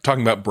of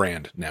talking about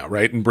brand now,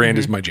 right? And brand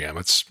is my jam.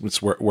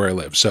 It's where I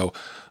live. So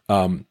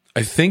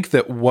I think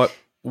that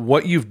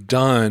what you've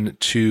done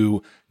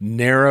to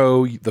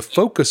narrow the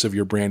focus of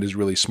your brand is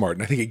really smart.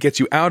 And I think it gets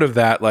you out of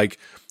that, like,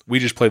 we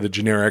just play the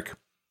generic,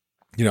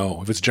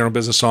 if it's a general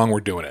business song, we're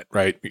doing it,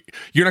 right?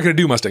 You're not going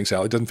to do Mustang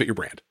Sally. It doesn't fit your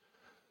brand,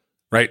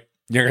 right?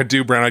 You're going to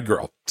do Brown Eyed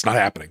Girl. It's not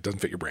happening. It doesn't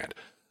fit your brand.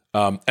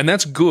 And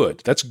that's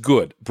good. That's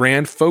good.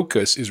 Brand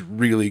focus is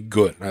really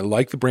good. And I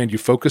like the brand you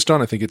focused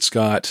on. I think it's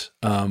got,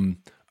 I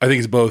think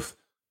it's both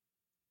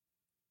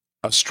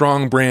a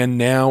strong brand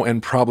now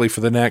and probably for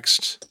the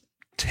next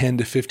 10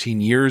 to 15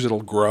 years,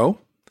 it'll grow.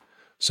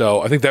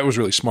 So I think that was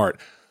really smart.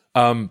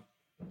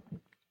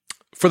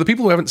 For the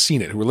people who haven't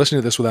seen it, who are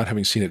listening to this without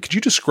having seen it, could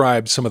you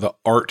describe some of the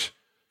art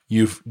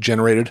you've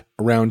generated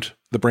around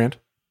the brand?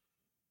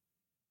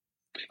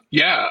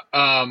 Yeah.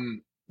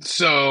 And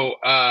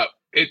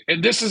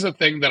this is a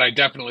thing that I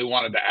definitely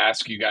wanted to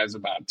ask you guys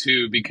about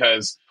too,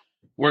 because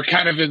we're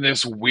kind of in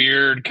this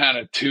weird kind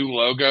of 2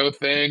 logo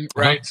thing,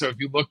 right? Uh-huh. So if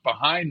you look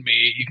behind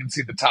me, you can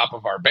see the top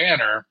of our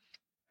banner.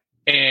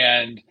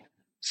 And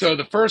so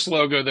the first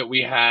logo that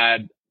we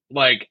had,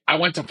 like,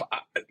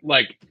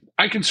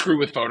 I can screw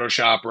with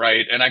Photoshop,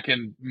 right? And I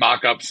can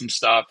mock up some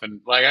stuff,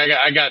 and like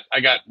I got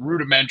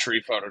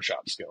rudimentary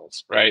Photoshop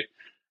skills, right?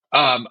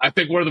 I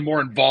think one of the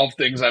more involved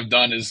things I've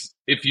done is,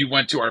 if you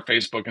went to our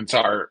Facebook and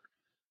saw our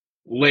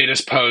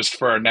latest post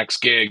for our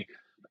next gig,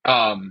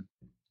 that's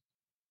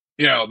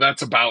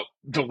about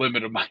the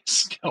limit of my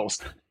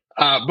skills.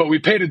 But we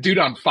paid a dude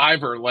on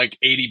Fiverr like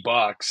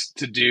 $80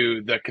 to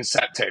do the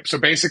cassette tape. So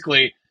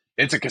basically,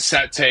 it's a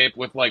cassette tape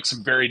with like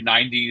some very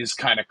 90s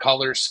kind of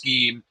color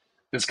scheme.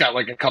 It's got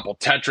like a couple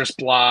Tetris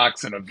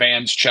blocks and a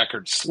Vans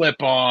checkered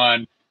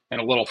slip-on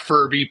and a little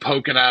Furby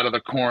poking out of the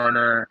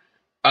corner.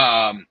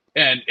 And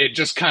it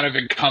just kind of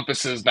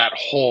encompasses that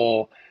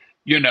whole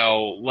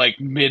like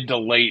mid to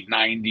late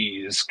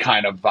 90s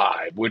kind of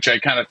vibe, which I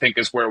kind of think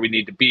is where we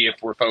need to be if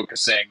we're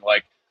focusing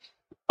like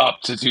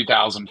up to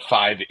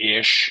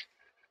 2005-ish.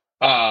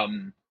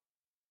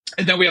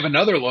 And then we have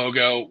another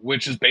logo,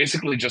 which is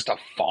basically just a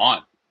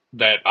font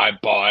that I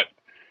bought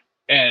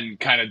and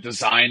kind of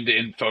designed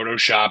in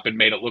Photoshop and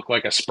made it look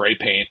like a spray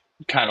paint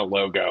kind of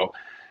logo.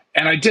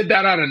 And I did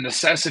that out of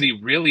necessity,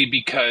 really,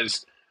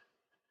 because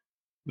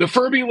the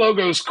Furby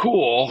logo is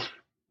cool,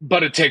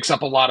 but it takes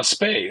up a lot of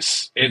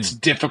space. It's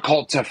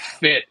difficult to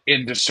fit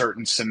into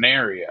certain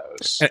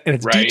scenarios. And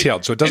it's right?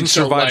 detailed, so it doesn't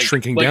survive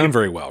shrinking down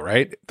very well,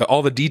 right?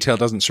 All the detail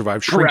doesn't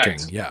survive shrinking.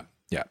 Correct. Yeah.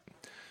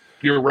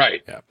 You're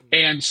right. Yeah.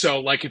 And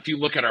so, like, if you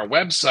look at our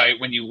website,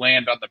 when you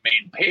land on the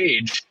main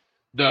page,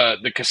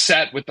 the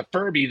cassette with the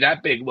Furby,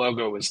 that big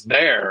logo is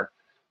there.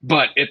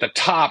 But at the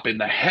top in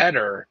the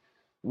header,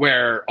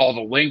 where all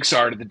the links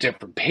are to the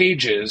different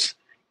pages,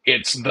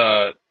 it's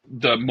the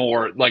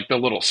more like the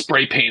little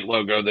spray paint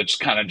logo that's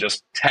kind of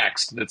just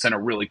text that's in a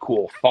really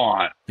cool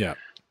font. Yeah.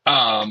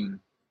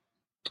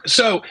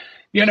 So,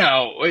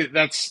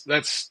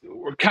 that's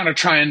we're kind of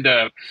trying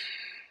to,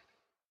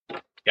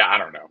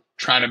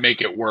 trying to make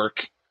it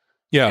work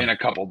in a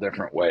couple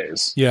different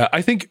ways. Yeah,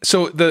 I think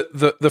so.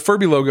 The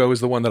Furby logo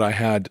is the one that I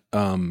had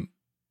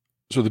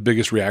the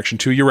biggest reaction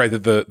to. You're right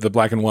that the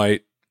black and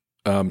white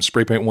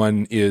spray paint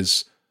one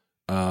is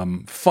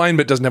fine,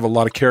 but doesn't have a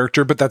lot of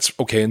character, but that's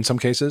okay in some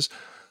cases.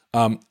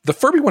 The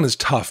Furby one is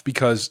tough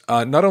because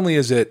not only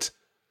is it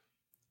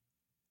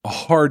a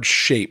hard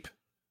shape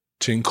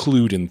to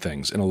include in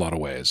things in a lot of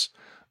ways,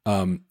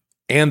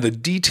 and the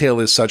detail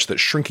is such that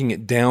shrinking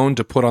it down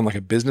to put on like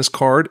a business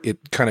card,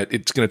 it's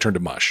going to turn to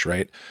mush,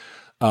 right?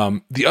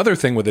 The other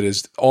thing with it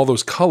is all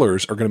those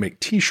colors are going to make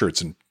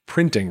t-shirts and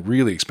printing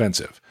really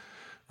expensive,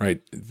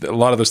 right? A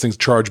lot of those things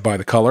charge by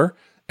the color.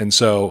 And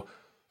so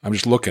I'm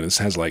just looking, this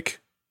has like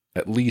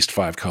at least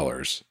 5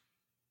 colors.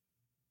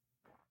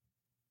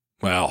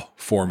 Well,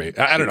 for me,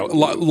 I don't know,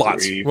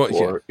 lots. 3,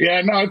 4.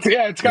 Yeah, no,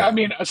 it's got, I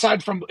mean,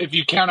 aside from if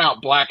you count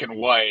out black and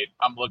white,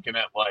 I'm looking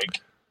at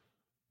like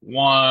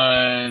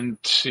 1,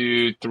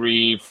 2,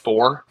 3,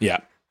 4. Yeah.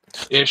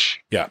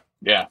 Ish. Yeah.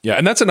 Yeah. Yeah.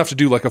 And that's enough to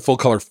do like a full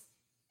color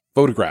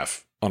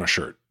photograph on a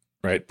shirt,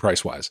 right?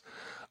 Price wise.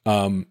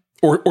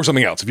 Or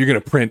something else. If you're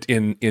going to print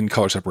in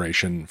color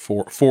separation,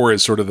 4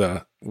 is sort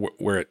of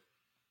where it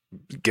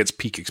gets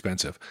peak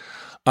expensive.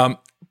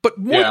 But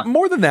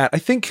more than that, I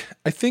think,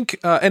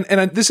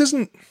 this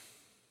isn't,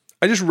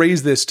 I just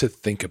raise this to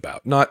think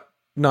about, not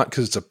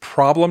because it's a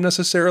problem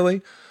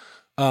necessarily.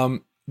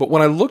 But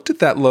when I looked at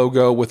that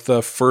logo with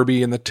the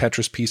Furby and the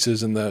Tetris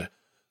pieces and the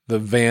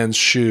Vans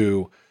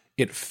shoe,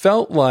 it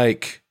felt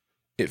like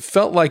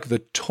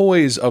the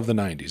toys of the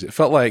 90s. It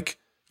felt like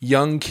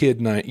young kid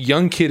in the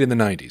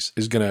 90s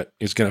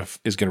is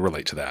gonna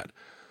relate to that.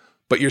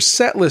 But your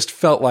set list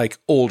felt like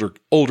older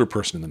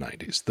person in the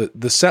 90s.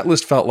 The set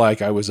list felt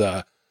like I was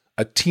a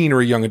teen or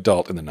a young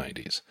adult in the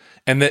 90s,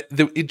 and that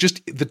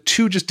the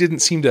two just didn't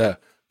seem to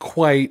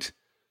quite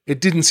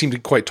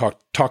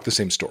talk the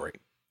same story.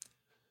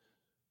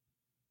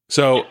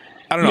 So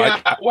I don't know.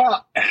 Yeah,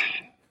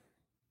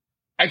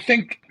 I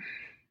think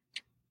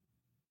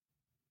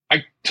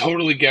I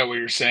totally get what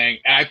you're saying.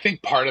 And I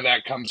think part of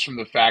that comes from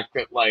the fact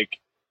that, like,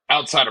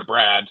 outside of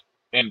Brad,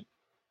 and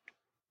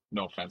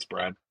no offense,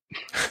 Brad,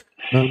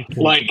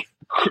 like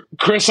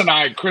Chris and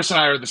I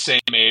are the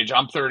same age.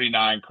 I'm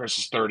 39. Chris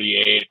is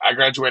 38. I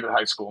graduated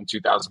high school in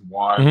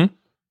 2001. Mm-hmm.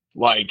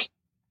 Like,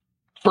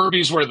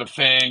 Furbies were the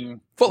thing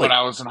when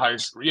I was in high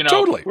school.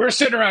 Totally. We were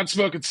sitting around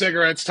smoking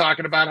cigarettes,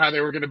 talking about how they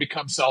were going to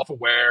become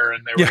self-aware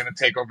and they were going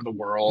to take over the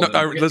world.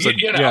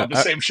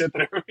 The same shit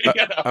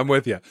that I'm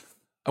with you.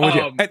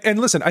 And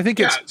listen, I think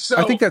I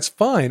think that's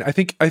fine. I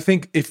think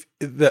if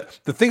the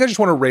thing I just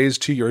want to raise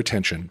to your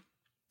attention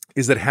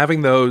is that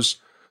having those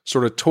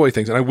sort of toy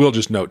things, and I will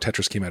just note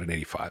Tetris came out in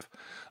 85.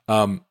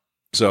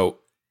 So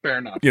fair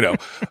enough.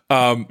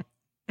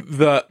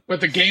 But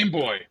the Game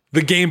Boy.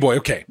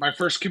 Okay. My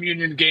first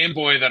communion Game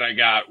Boy that I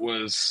got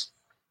was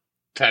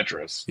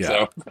Tetris. Yeah.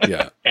 So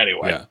yeah.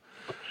 Anyway.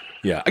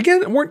 Yeah.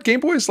 Again, weren't Game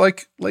Boys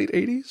like late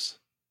 80s?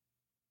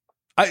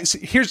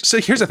 Here's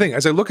the thing.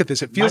 As I look at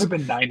this, it feels might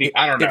have been 90.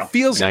 I don't know. It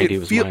feels 90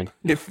 was mine.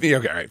 Okay,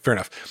 all right, fair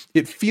enough.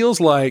 It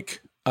feels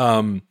like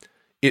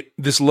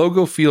this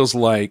logo feels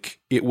like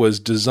it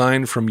was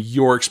designed from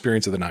your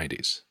experience of the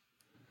 90s.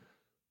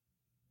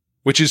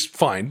 Which is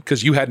fine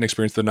because you had an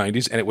experience of the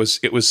 90s, and it was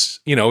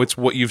it's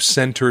what you've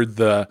centered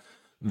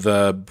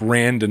the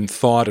brand and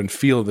thought and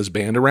feel of this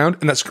band around,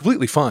 and that's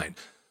completely fine.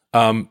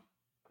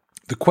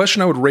 The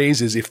question I would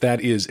raise is if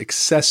that is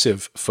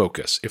excessive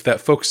focus, if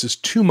that focuses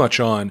too much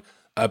on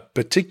a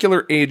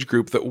particular age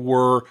group that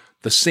were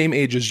the same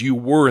age as you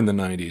were in the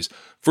 90s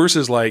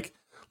versus like,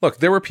 look,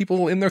 there were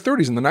people in their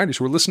 30s in the 90s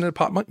who were listening to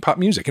pop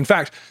music. In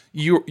fact,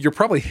 you're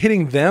probably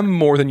hitting them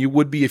more than you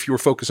would be if you were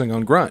focusing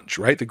on grunge,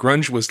 right? The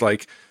grunge was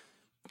like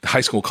high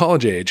school,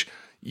 college age.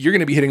 You're going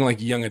to be hitting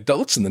like young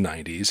adults in the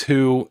 90s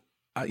who,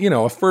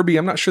 a Furby,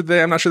 I'm not sure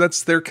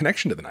that's their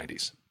connection to the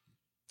 90s.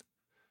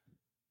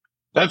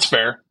 That's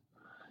fair.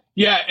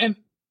 Yeah. And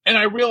and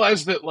I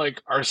realize that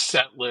like our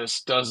set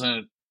list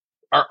doesn't,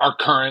 our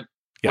current,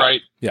 Yeah.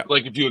 right? Yeah.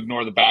 Like if you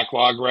ignore the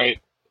backlog, right?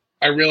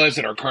 I realize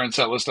that our current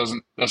set list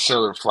doesn't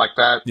necessarily reflect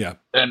that. Yeah.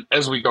 And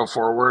as we go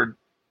forward,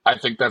 I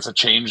think that's a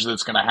change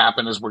that's going to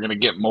happen as we're going to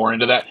get more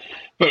into that.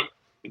 But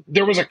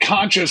there was a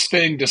conscious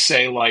thing to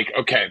say like,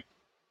 okay,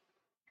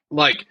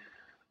 like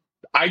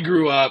I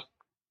grew up,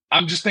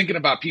 I'm just thinking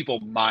about people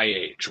my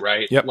age,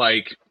 right? Yep.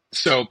 Like,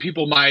 so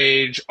people my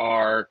age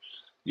are,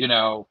 you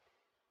know,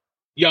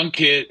 young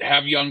kids,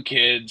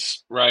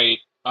 right?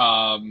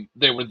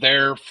 They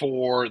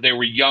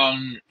were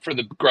young for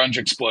the grunge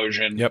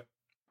explosion. Yep.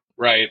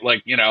 Right.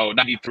 Like, you know,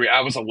 93,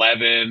 I was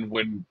 11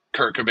 when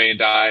Kurt Cobain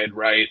died.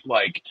 Right.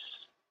 Like,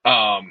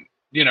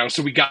 you know,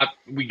 so we got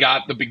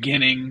the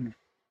beginning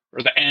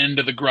or the end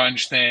of the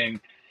grunge thing,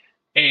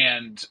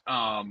 and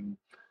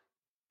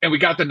we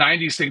got the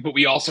 90s thing, but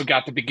we also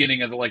got the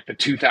beginning of the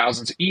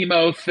 2000s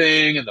emo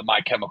thing and the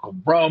My Chemical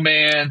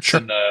Romance.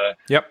 Sure. And the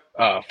yep.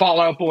 Fall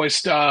Out Boy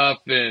stuff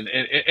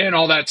and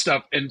all that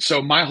stuff. And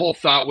so my whole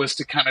thought was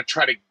to kind of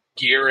try to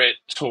gear it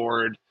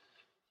toward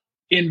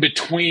in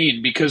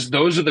between, because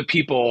those are the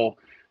people,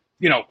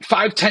 you know,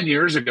 5-10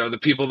 years ago, the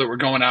people that were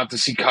going out to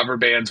see cover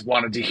bands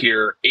wanted to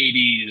hear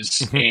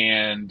 80s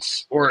and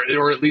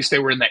or at least they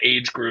were in the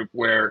age group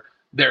where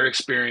their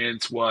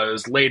experience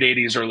was late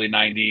 80s, early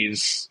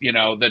 90s, you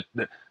know,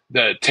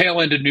 the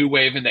tail end of new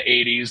wave in the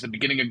 80s, the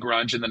beginning of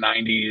grunge in the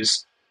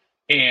 90s.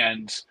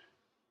 And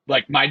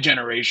like my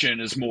generation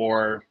is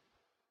more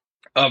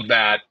of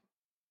that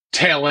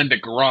tail end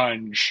of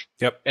grunge.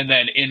 Yep. And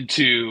then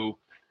into,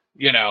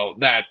 you know,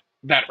 that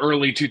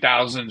early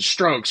 2000s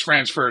Strokes,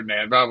 Franz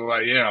Ferdinand, blah, blah, blah,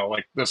 you know,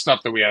 like the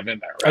stuff that we have in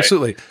there. Right?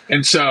 Absolutely.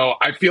 And so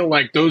I feel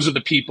like those are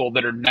the people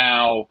that are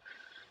now,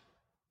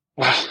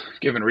 well,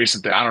 given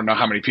recent, I don't know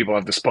how many people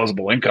have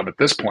disposable income at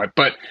this point,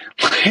 but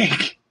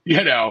like,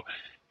 you know,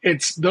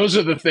 those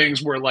are the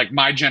things where like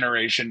my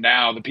generation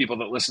now, the people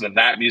that listen to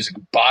that music,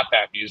 bought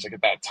that music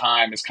at that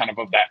time, is kind of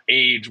that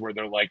age where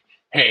they're like,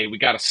 hey, we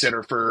got a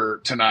sitter for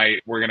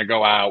tonight. We're going to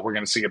go out. We're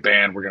going to see a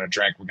band. We're going to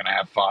drink. We're going to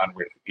have fun.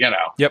 You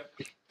know. Yep.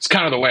 It's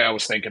kind of the way I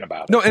was thinking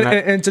about it. No,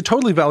 and it's a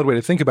totally valid way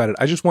to think about it.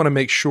 I just want to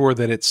make sure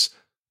that it's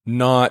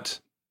not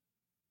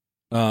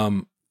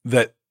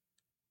that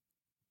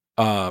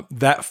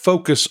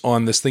focus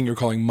on this thing you're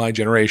calling my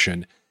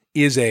generation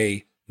is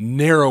a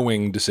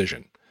narrowing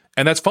decision.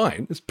 And that's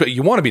fine. But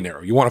you want to be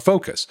narrow. You want to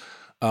focus.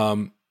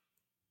 I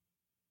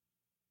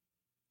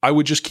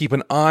would just keep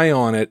an eye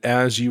on it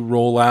as you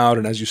roll out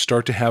and as you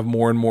start to have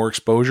more and more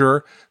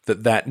exposure,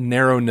 that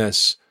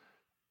narrowness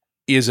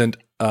isn't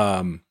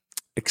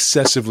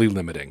excessively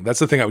limiting. That's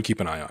the thing I would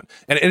keep an eye on.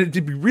 And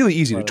it'd be really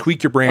easy to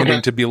tweak your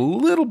branding to be a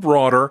little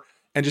broader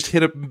and just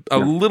hit a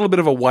little bit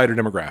of a wider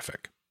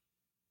demographic.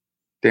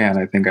 Dan,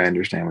 I think I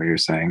understand what you're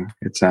saying.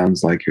 It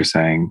sounds like you're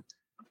saying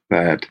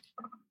that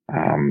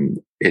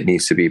it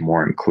needs to be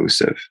more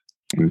inclusive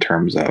in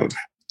terms of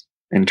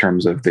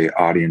the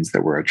audience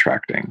that we're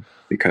attracting,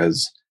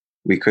 because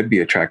we could be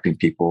attracting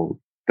people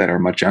that are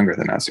much younger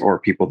than us or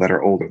people that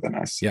are older than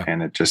us. Yeah.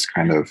 And it just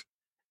kind of,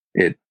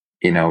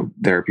 you know,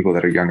 there are people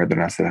that are younger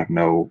than us that have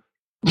no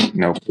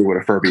clue what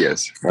a Furby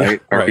is,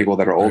 right? Yeah, or people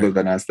that are older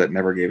than us that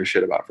never gave a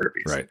shit about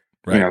Furbies, right?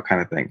 You know,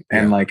 kind of thing. Yeah.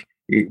 And like,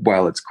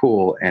 while it's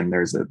cool and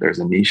there's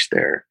a niche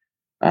there,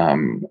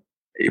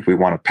 if we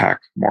want to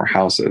pack more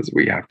houses,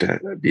 we have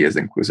to be as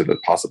inclusive as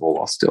possible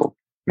while still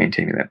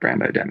maintaining that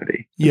brand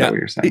identity. Is that what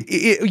you're saying?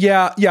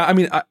 Yeah. I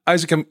mean,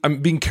 Isaac,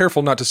 I'm being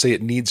careful not to say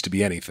it needs to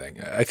be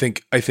anything. I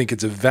think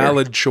it's a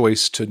valid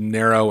choice to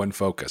narrow and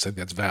focus. I think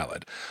that's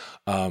valid.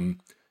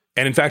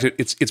 And in fact,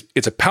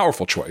 it's a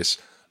powerful choice.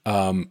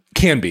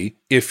 Can be,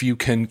 if you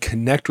can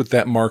connect with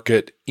that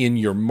market in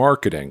your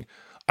marketing.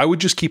 I would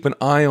just keep an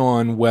eye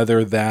on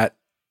whether that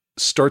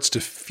starts to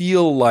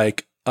feel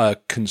like a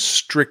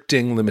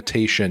constricting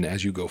limitation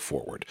as you go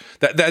forward.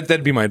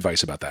 That'd be my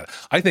advice about that.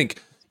 I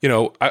think, you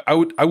know,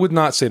 I would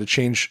not say to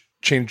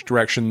change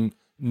direction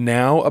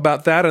now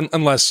about that,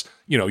 unless,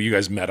 you know, you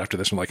guys met after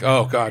this and like,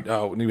 oh God,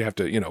 we have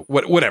to, you know,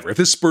 whatever. If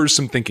this spurs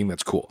some thinking,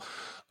 that's cool.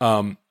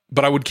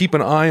 But I would keep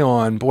an eye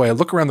on, boy, I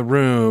look around the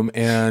room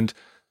and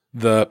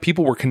the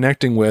people we're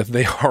connecting with,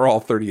 they are all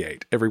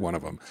 38, every one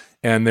of them.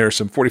 And there's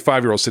some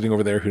 45-year-olds sitting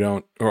over there who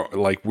don't, or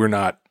like, we're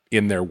not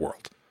in their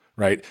world,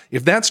 right?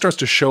 If that starts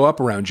to show up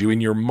around you in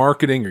your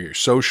marketing or your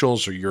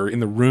socials or you're in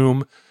the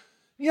room,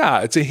 yeah,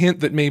 it's a hint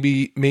that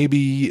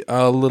maybe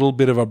a little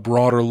bit of a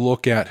broader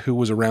look at who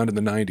was around in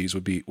the 90s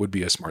would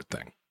be a smart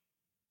thing.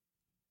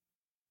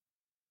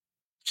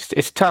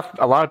 It's tough.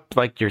 A lot of,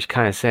 like you're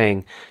kind of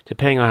saying,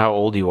 depending on how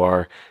old you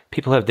are,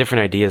 people have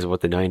different ideas of what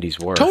the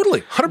 90s were.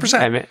 Totally. 100%.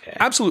 I mean,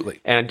 absolutely.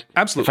 And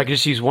absolutely. If I could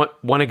just use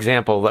one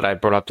example that I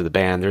brought up to the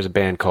band, there's a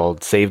band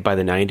called Saved by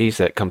the 90s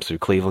that comes through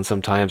Cleveland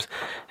sometimes,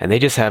 and they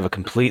just have a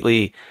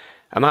completely,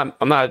 I'm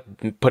not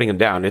putting them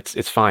down.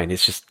 It's fine.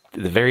 It's just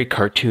the very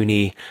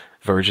cartoony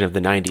version of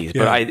the 90s.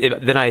 Yeah.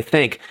 But then I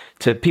think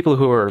to people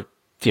who are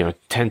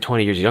 10,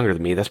 20 years younger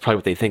than me, that's probably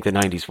what they think the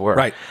 90s were.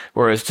 Right.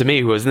 Whereas to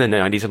me, who was in the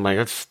 90s, I'm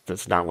like,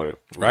 that's not what it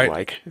was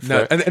like.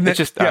 No, and it's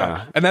just,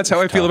 and that's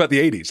how I feel about the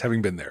 80s,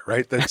 having been there,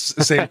 right? That's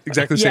the same,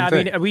 exactly the same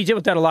thing. I mean, we deal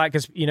with that a lot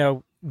because,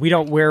 we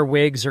don't wear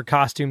wigs or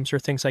costumes or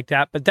things like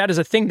that, but that is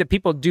a thing that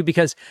people do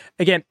because,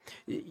 again,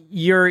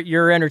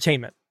 you're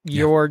entertainment.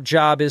 Your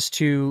job is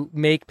to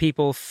make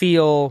people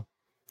feel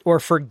or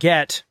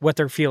forget what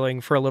they're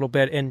feeling for a little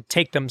bit and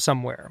take them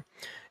somewhere.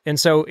 And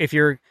so if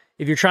you're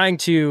trying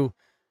to,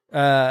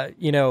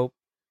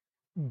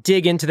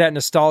 dig into that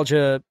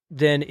nostalgia,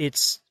 then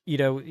it's, you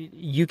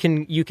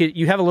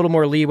have a little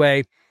more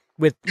leeway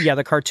with,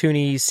 the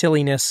cartoony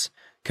silliness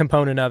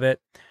component of it.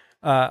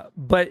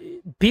 But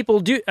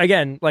people do,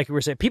 again, like we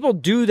were saying, people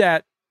do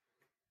that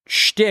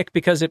shtick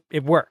because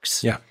it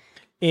works. Yeah.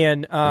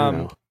 And,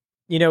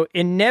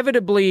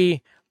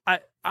 inevitably,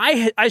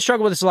 I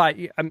struggle with this a lot.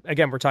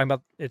 Again, we're talking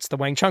about, it's the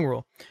Wang Chung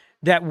rule,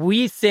 that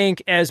we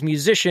think as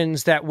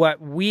musicians that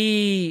what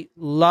we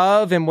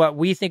love and what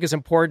we think is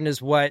important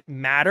is what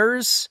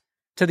matters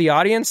to the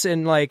audience.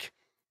 And like,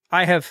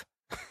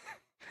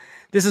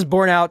 this is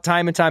borne out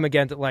time and time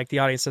again that like the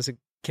audience doesn't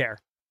care.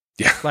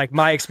 Yeah. Like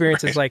my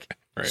experience is like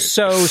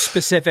so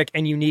specific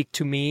and unique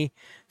to me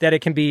that it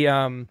can be,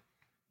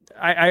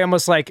 I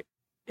almost like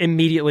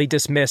immediately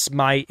dismiss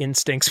my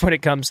instincts when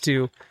it comes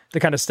to the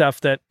kind of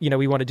stuff that,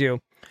 we want to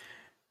do.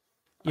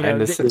 I'm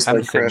the same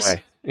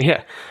way.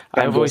 Yeah.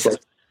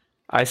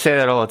 I say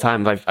that all the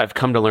time. I've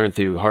come to learn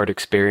through hard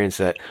experience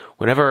that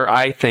whenever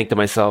I think to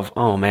myself,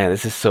 oh man,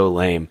 this is so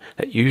lame,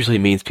 that usually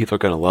means people are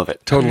going to love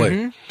it.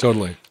 Totally.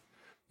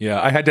 Yeah.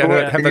 I had to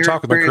have that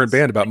talk with my current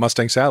band about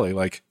Mustang Sally.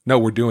 Like, no,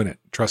 we're doing it.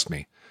 Trust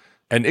me.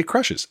 And it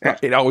crushes. Yeah.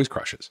 It always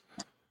crushes.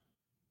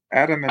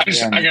 Adam, I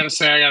gotta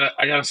say,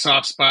 I got a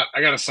soft spot.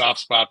 I got a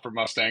soft spot for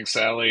Mustang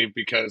Sally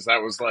because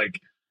that was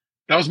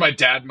my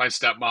dad and my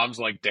stepmom's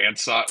like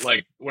dance song.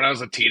 Like when I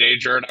was a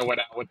teenager and I went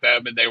out with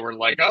them and they were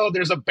like, "Oh,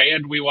 there's a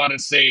band we want to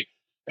see,"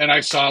 and I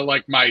saw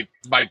like my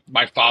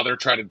father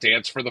try to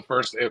dance for the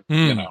first. Yeah,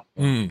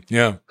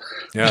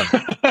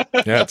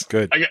 it's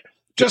good.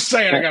 Just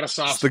saying, I got a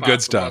soft spot. It's the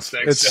good stuff.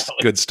 It's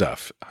good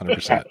stuff.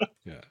 100%.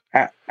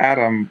 Yeah.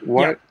 Adam,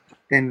 what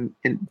in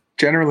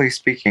generally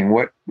speaking,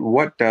 what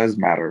does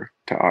matter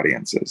to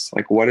audiences?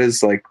 Like, what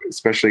is like,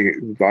 especially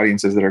the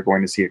audiences that are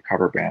going to see a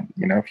cover band?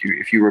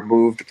 If you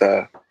removed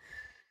the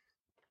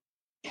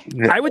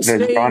I would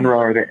say genre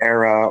or the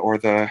era or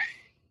the,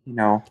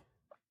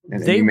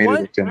 they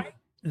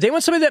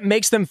want something that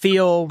makes them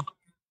feel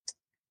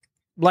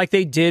like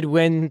they did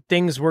when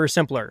things were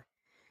simpler.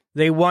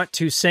 They want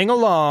to sing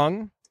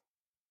along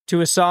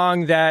to a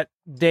song that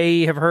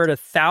they have heard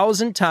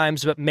 1,000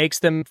 times, but makes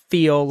them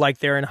feel like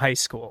they're in high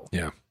school.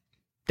 Yeah.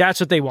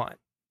 That's what they want.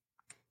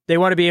 They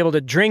want to be able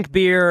to drink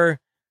beer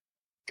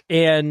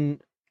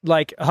and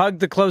like hug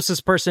the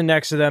closest person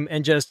next to them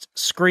and just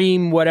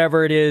scream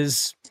whatever it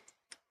is,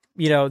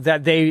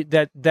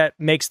 that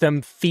makes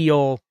them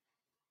feel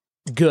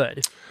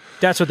good.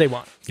 That's what they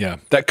want. Yeah.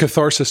 That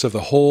catharsis of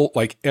the whole,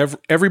 like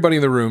everybody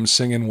in the room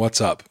singing What's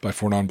Up by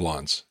Four Non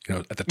Blondes,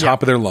 at the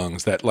top of their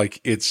lungs, that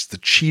like, it's the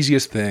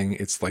cheesiest thing.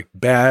 It's like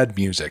bad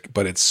music,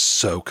 but it's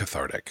so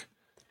cathartic.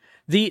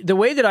 The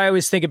way that I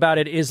always think about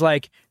it is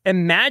like,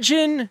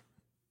 imagine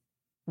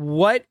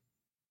what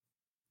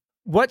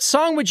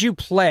song would you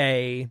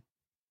play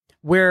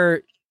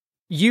where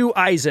you,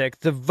 Isaac,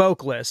 the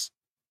vocalist,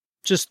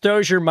 just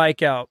throws your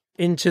mic out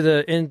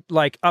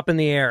up in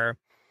the air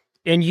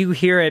and you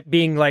hear it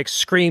being like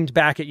screamed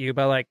back at you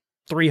by like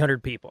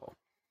 300 people.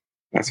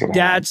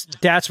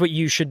 That's what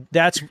you should,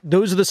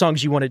 those are the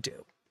songs you want to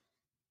do.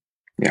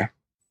 Yeah.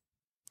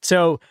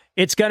 So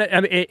it's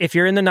if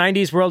you're in the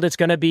 90s world, it's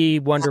going to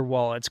be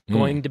Wonderwall. It's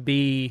going to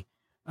be,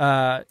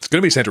 it's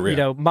going to be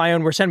Santeria. My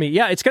Own Worst Enemy.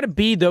 Yeah. It's going to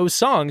be those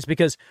songs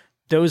because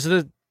those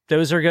are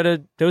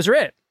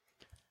it.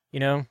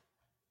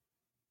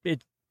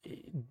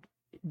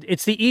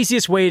 It's the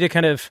easiest way to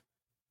kind of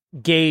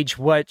gauge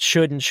what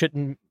should and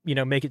shouldn't,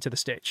 make it to the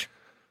stage.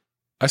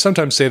 I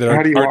sometimes say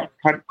that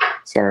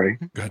sorry.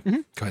 Go ahead.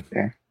 Go ahead.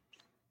 Yeah.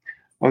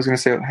 I was going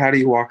to say, how do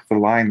you walk the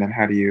line then?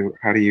 How do you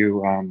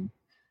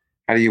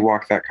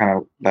walk that kind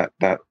of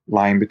that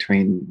line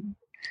between,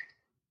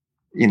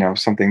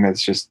 something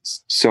that's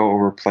just so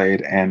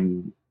overplayed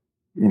and,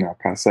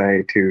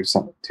 passe to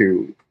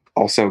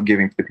also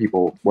giving the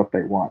people what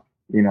they want,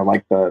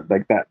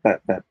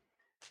 that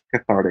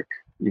cathartic,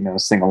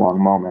 sing along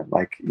moment.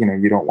 Like,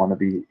 you don't want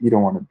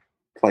to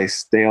play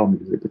stale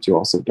music, but you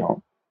also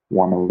don't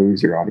want to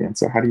lose your audience.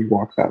 So how do you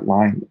walk that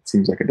line? It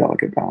seems like a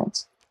delicate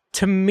balance.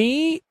 To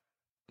me,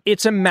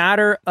 it's a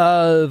matter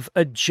of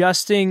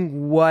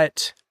adjusting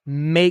what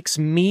makes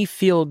me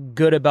feel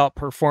good about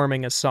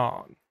performing a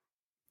song.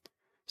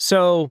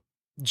 So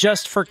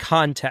just for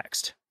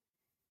context,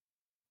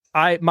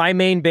 my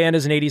main band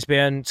is an 80s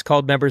band. It's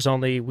called Members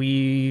Only.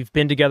 We've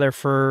been together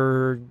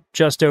for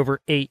just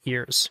over 8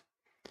 years.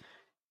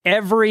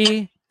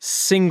 Every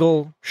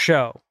single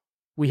show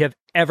we have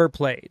ever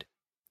played,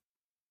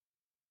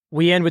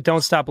 we end with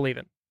Don't Stop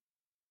Believin'.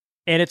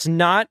 And it's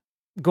not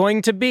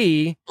going to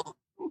be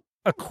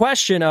a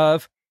question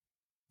of,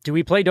 do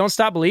we play Don't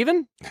Stop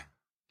Believin'?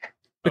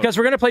 Because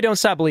we're going to play Don't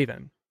Stop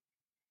Believin'.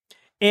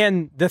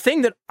 And the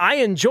thing that I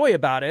enjoy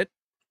about it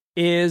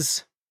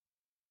is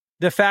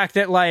the fact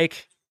that,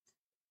 like,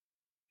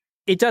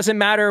 it doesn't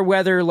matter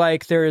whether,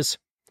 like, there's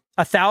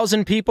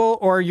 1,000 people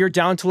or you're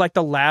down to, like,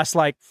 the last,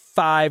 like,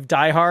 5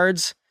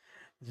 diehards.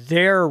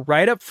 They're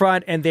right up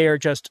front and they are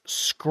just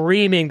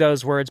screaming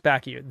those words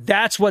back at you.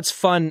 That's what's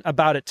fun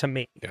about it to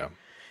me. Yeah.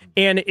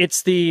 And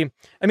it's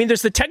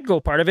there's the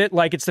technical part of it.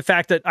 Like, it's the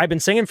fact that I've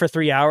been singing for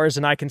 3 hours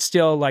and I can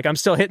still, like, I'm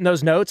still hitting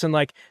those notes, and,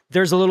 like,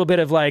 there's a little bit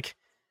of, like,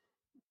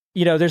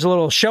 there's a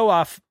little show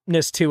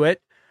offness to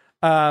it.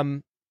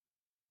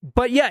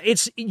 But yeah,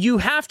 you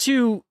have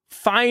to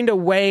find a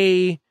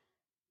way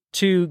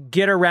to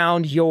get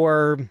around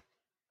your,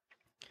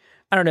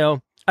 I don't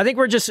know. I think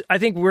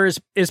we're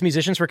as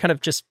musicians, we're kind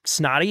of just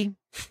snotty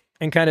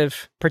and kind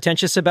of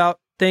pretentious about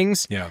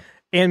things. Yeah.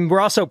 And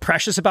we're also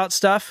precious about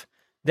stuff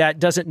that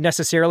doesn't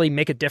necessarily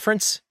make a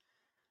difference.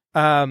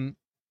 And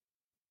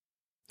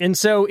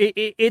so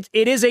it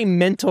is a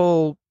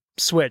mental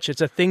switch.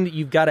 It's a thing that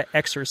you've got to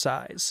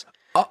exercise.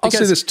 I'll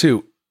say this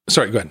too.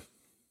 Sorry, go ahead.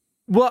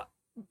 Well,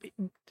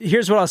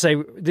 here's what I'll say.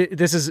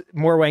 This is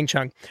more Wang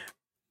Chung.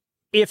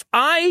 If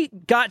I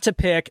got to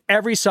pick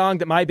every song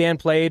that my band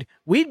played,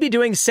 we'd be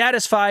doing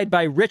Satisfied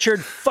by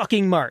Richard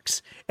fucking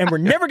Marx. And we're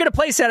never going to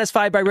play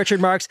Satisfied by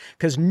Richard Marx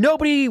because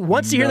nobody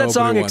wants to hear that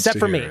song except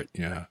for me. It.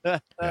 Yeah.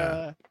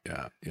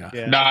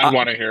 Yeah. No, I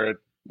want to hear it.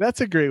 That's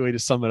a great way to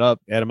sum it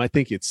up, Adam. I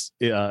think it's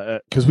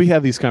because we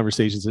have these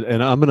conversations,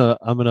 and I'm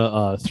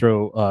gonna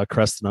throw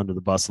Creston under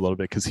the bus a little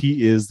bit because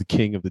he is the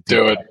king of the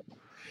Do it.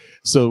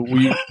 So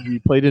we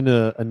played in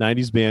a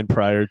 90s band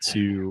prior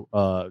to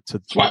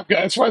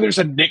That's why there's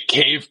a Nick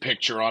Cave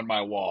picture on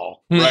my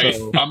wall, right?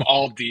 So- I'm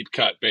all deep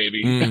cut,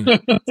 baby.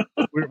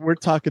 we're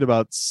talking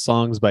about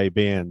songs by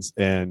bands,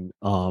 and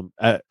I'm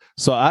a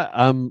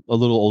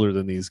little older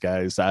than these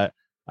guys.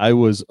 I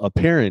was a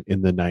parent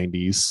in the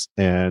 90s,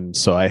 and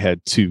so I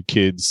had 2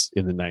 kids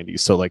in the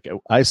 90s. So like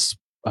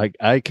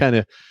I kind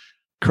of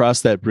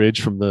crossed that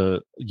bridge from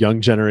the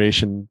young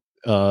generation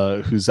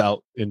who's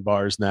out in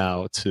bars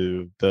now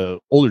to the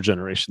older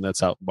generation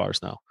that's out in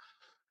bars now.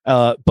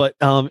 But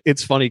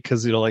it's funny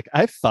because like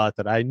I thought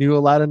that I knew a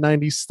lot of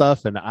 90s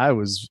stuff, and I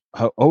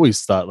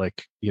always thought,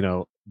 like,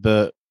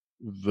 the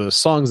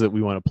songs that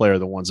we want to play are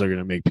the ones that are going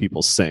to make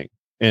people sing,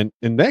 and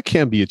that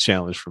can be a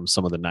challenge from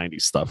some of the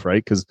 90s stuff,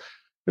 right? Because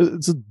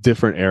it's a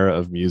different era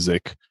of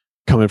music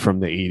coming from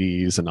the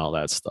 80s and all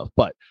that stuff.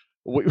 But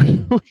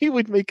we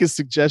would make a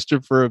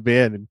suggestion for a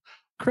band, and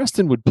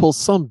Creston would pull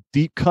some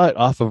deep cut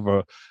off of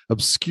a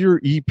obscure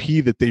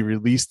EP that they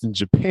released in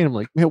Japan. I'm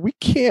like, man, we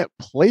can't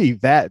play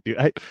that,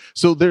 dude.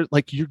 So they're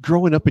like, you're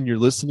growing up and you're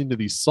listening to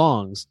these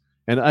songs,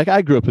 and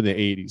I grew up in the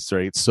 80s,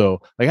 right?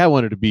 So like I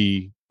wanted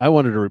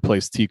to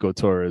replace Tico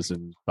Torres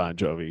and Bon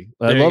Jovi.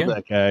 I love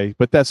that guy,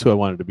 but that's who I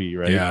wanted to be,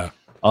 right? Yeah.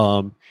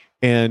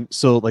 And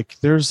so like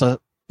there's a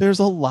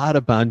lot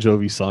of Bon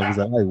Jovi songs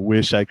that I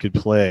wish I could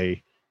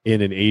play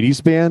in an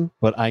 80s band,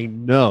 but I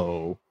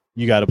know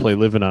you got to play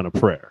Living on a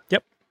Prayer.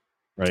 Yep.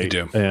 Right. You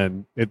do.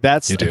 And I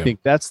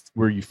think that's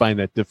where you find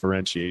that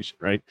differentiation,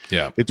 right?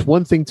 Yeah. It's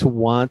one thing to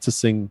want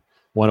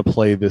to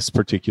play this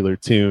particular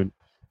tune,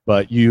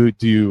 but you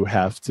do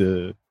have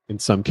to, in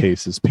some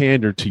cases,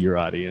 pander to your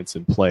audience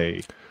and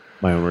play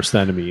My Own Worst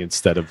Enemy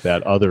instead of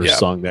that other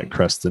song that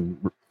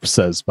Creston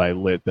says by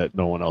Lit that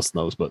no one else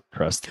knows but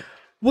Creston.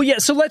 Well, yeah.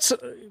 So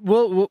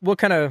we'll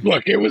kind of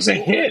Look. It was a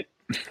hit.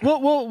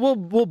 We'll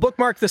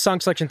bookmark the song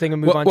selection thing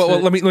and move on. Well,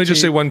 let me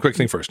just say one quick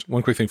thing first.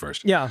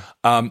 Yeah.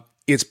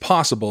 It's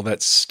possible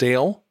that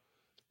Stale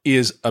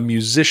is a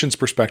musician's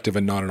perspective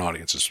and not an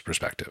audience's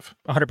perspective.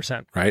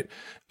 100%. Right.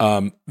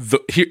 And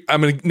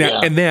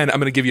then I'm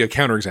gonna give you a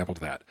counterexample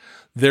to that.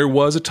 There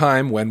was a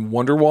time when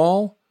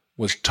Wonderwall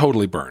was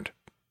totally burned.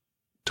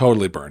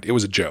 Totally burned. It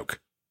was a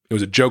joke. It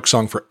was a joke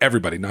song for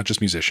everybody, not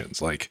just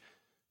musicians. Like,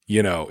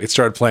 it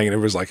started playing and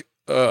everybody was like,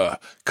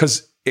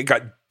 because it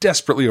got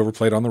desperately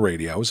overplayed on the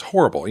radio. It was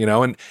horrible,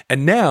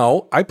 and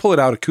now I pull it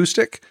out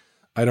acoustic.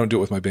 I don't do it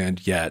with my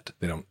band yet.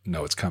 They don't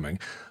know it's coming.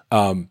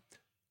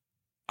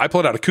 I pull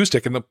it out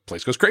acoustic and the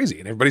place goes crazy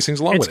and everybody sings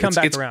along with it.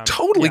 It's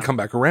totally come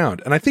back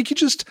around. And I think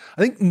I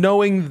think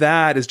knowing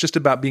that is just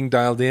about being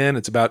dialed in.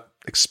 It's about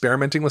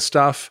experimenting with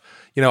stuff.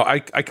 I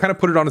kind of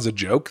put it on as a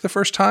joke the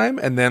first time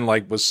and then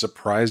like was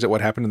surprised at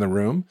what happened in the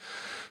room.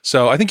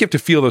 So I think you have to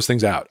feel those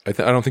things out. I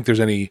don't think there's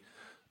any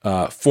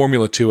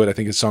formula to it. I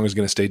think a song is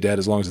going to stay dead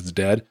as long as it's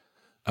dead.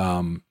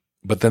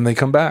 But then they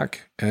come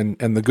back and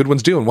the good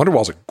ones do. And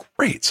Wonderwall's a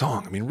great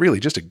song. I mean, really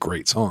just a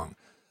great song.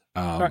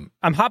 Right,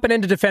 I'm hopping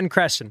in to defend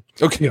Creston.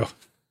 Okay.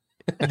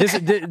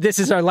 This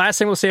is our last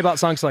thing we'll say about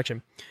song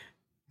selection.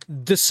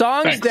 The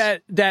songs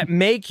that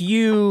make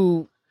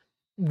you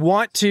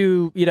want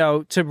to,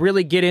 to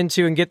really get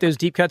into and get those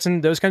deep cuts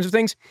and those kinds of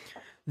things,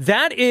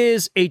 that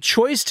is a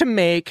choice to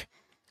make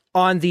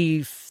on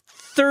the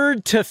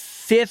 3rd to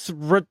 5th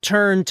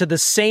return to the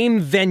same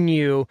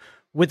venue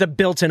with a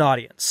built-in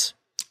audience.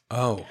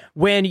 Oh,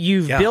 When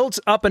you've Yeah. built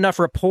up enough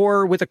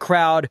rapport with a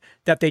crowd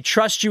that they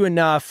trust you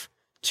enough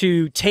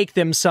to take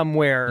them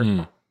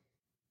somewhere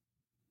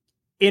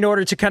in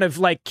order to kind of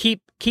like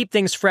keep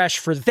things fresh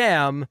for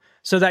them,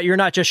 so that you're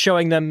not just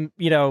showing them,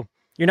 you're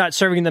not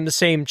serving them the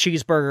same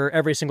cheeseburger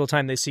every single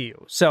time they see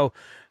you. So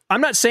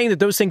I'm not saying that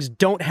those things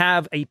don't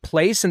have a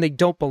place and they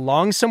don't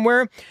belong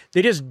somewhere.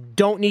 They just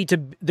don't need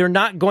to,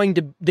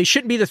 they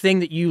shouldn't be the thing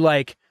that you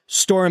like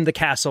storm the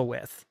castle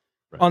with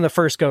on the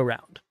first go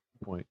round.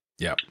 Point.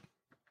 yeah.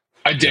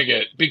 I dig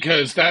it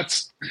because and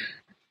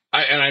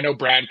I know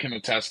Brad can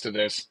attest to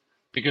this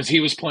because he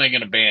was playing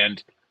in a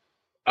band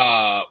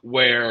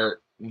where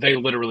they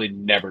literally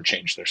never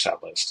changed their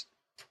set list.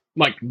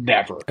 Like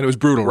never. And it was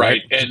brutal,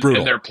 right? It was And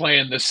brutal. they're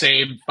playing the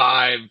same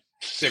 5-6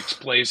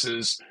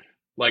 places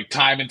like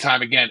time and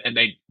time again, and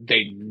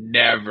they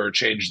never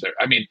changed their.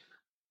 I mean,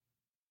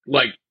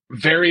 like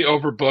very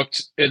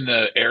overbooked in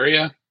the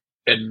area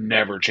and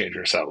never change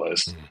their set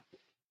list.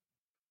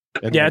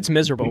 And Yeah, when it's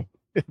miserable.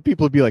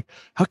 people would be like,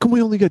 how come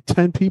we only got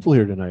 10 people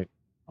here tonight?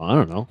 I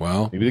don't know.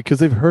 Well, Maybe because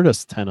they've heard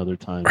us 10 other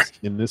times Right.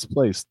 in this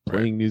place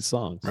playing these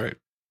songs. right.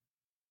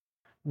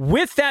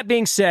 With that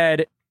being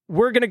said,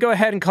 we're going to go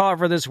ahead and call it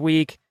for this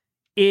week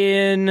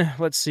in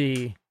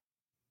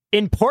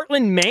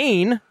Portland,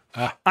 Maine.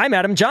 I'm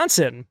Adam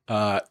Johnson.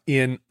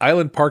 In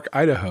Island Park,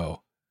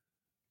 Idaho,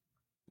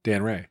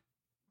 Dan Ray.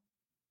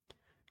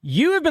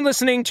 You have been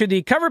listening to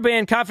the Cover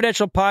Band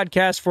Confidential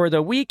podcast for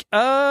the week of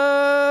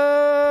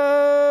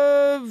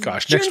June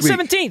Next week.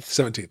 17th,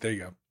 17th. There you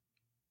go.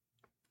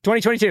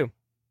 2022.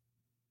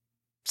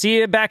 See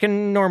you back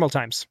in normal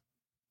times.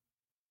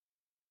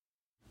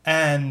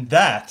 And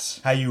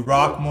that's how you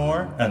rock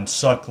more and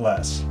suck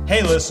less.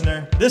 Hey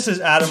listener, this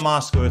is Adam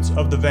Moskowitz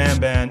of the Van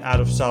Band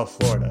out of South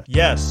Florida.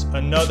 Yes,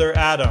 another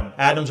Adam.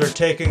 Adams are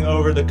taking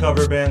over the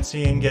cover band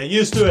scene. Get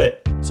used to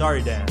it.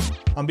 Sorry, Dan.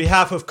 On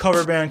behalf of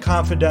Cover Band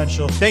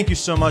Confidential, thank you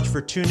so much for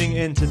tuning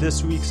in to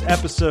this week's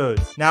episode.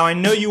 Now I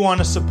know you want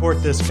to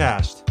support this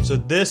cast, so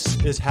this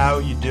is how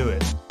you do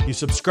it. You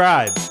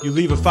subscribe, you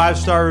leave a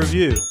 5-star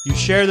review, you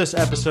share this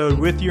episode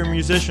with your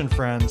musician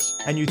friends,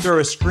 and you throw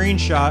a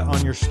screenshot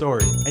on your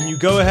story. And you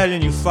go ahead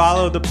and you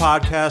follow the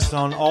podcast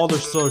on all their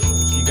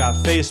socials. You got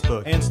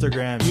Facebook,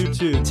 Instagram,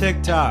 YouTube,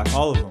 TikTok,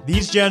 all of them.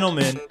 These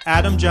gentlemen,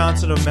 Adam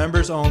Johnson of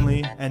Members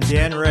Only and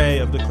Dan Ray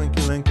of the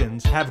Clinky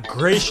Lincolns, have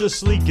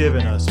graciously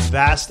given us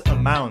vast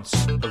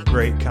amounts of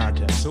great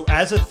content. So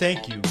as a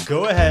thank you,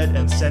 go ahead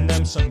and send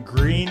them some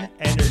green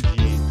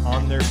energy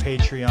on their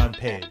Patreon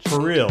page. For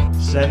real,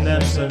 send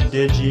them some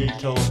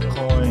digital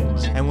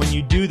coins. And when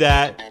you do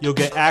that, you'll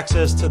get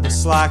access to the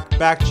Slack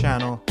back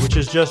channel, which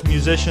is just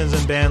musicians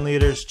and band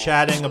leaders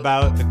chatting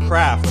about the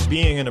craft of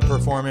being in a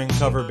performing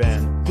cover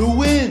band. The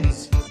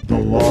wins, the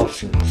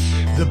losses,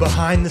 the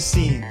behind the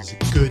scenes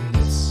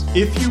goodness.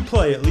 If you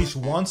play at least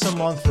once a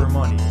month for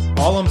money,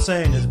 all I'm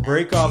saying is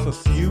break off a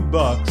few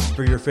bucks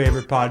for your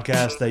favorite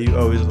podcast that you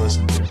always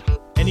listen to.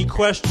 Any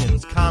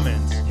questions,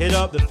 comments, hit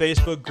up the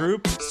Facebook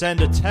group, send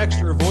a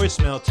text or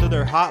voicemail to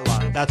their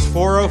hotline. That's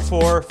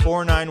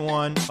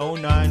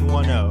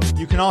 404-491-0910.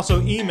 You can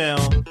also email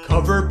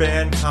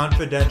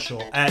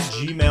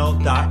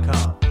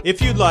coverbandconfidential@gmail.com. If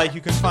you'd like,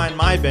 you can find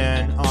my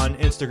band on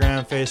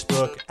Instagram,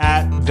 Facebook,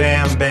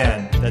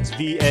 @VamBand. That's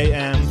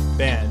VAM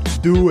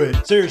Band. Do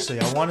it. Seriously,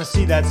 I want to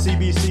see that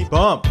CBC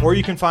bump. Or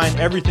you can find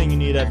everything you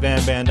need at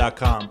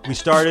VamBand.com. We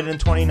started in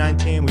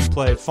 2019. We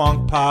play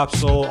funk, pop,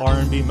 soul,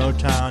 R&B,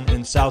 Motown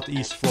in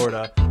Southeast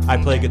Florida. I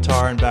play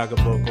guitar and backup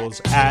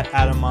vocals at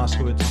Adam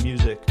Moskowitz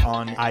Music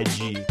on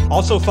IG.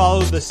 Also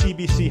follow the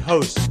CBC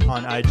host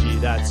on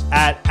IG. That's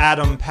at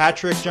Adam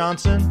Patrick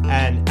Johnson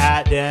and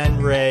at Dan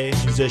Ray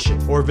Musician.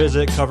 Or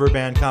visit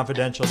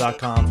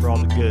coverbandconfidential.com for all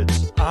the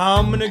goods.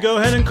 I'm going to go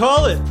ahead and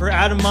call it. For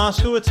Adam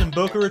Moskowitz in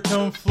Boca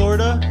Raton,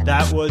 Florida,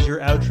 that was your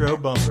outro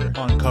bumper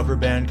on Cover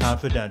Band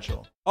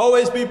Confidential.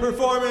 Always be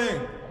performing!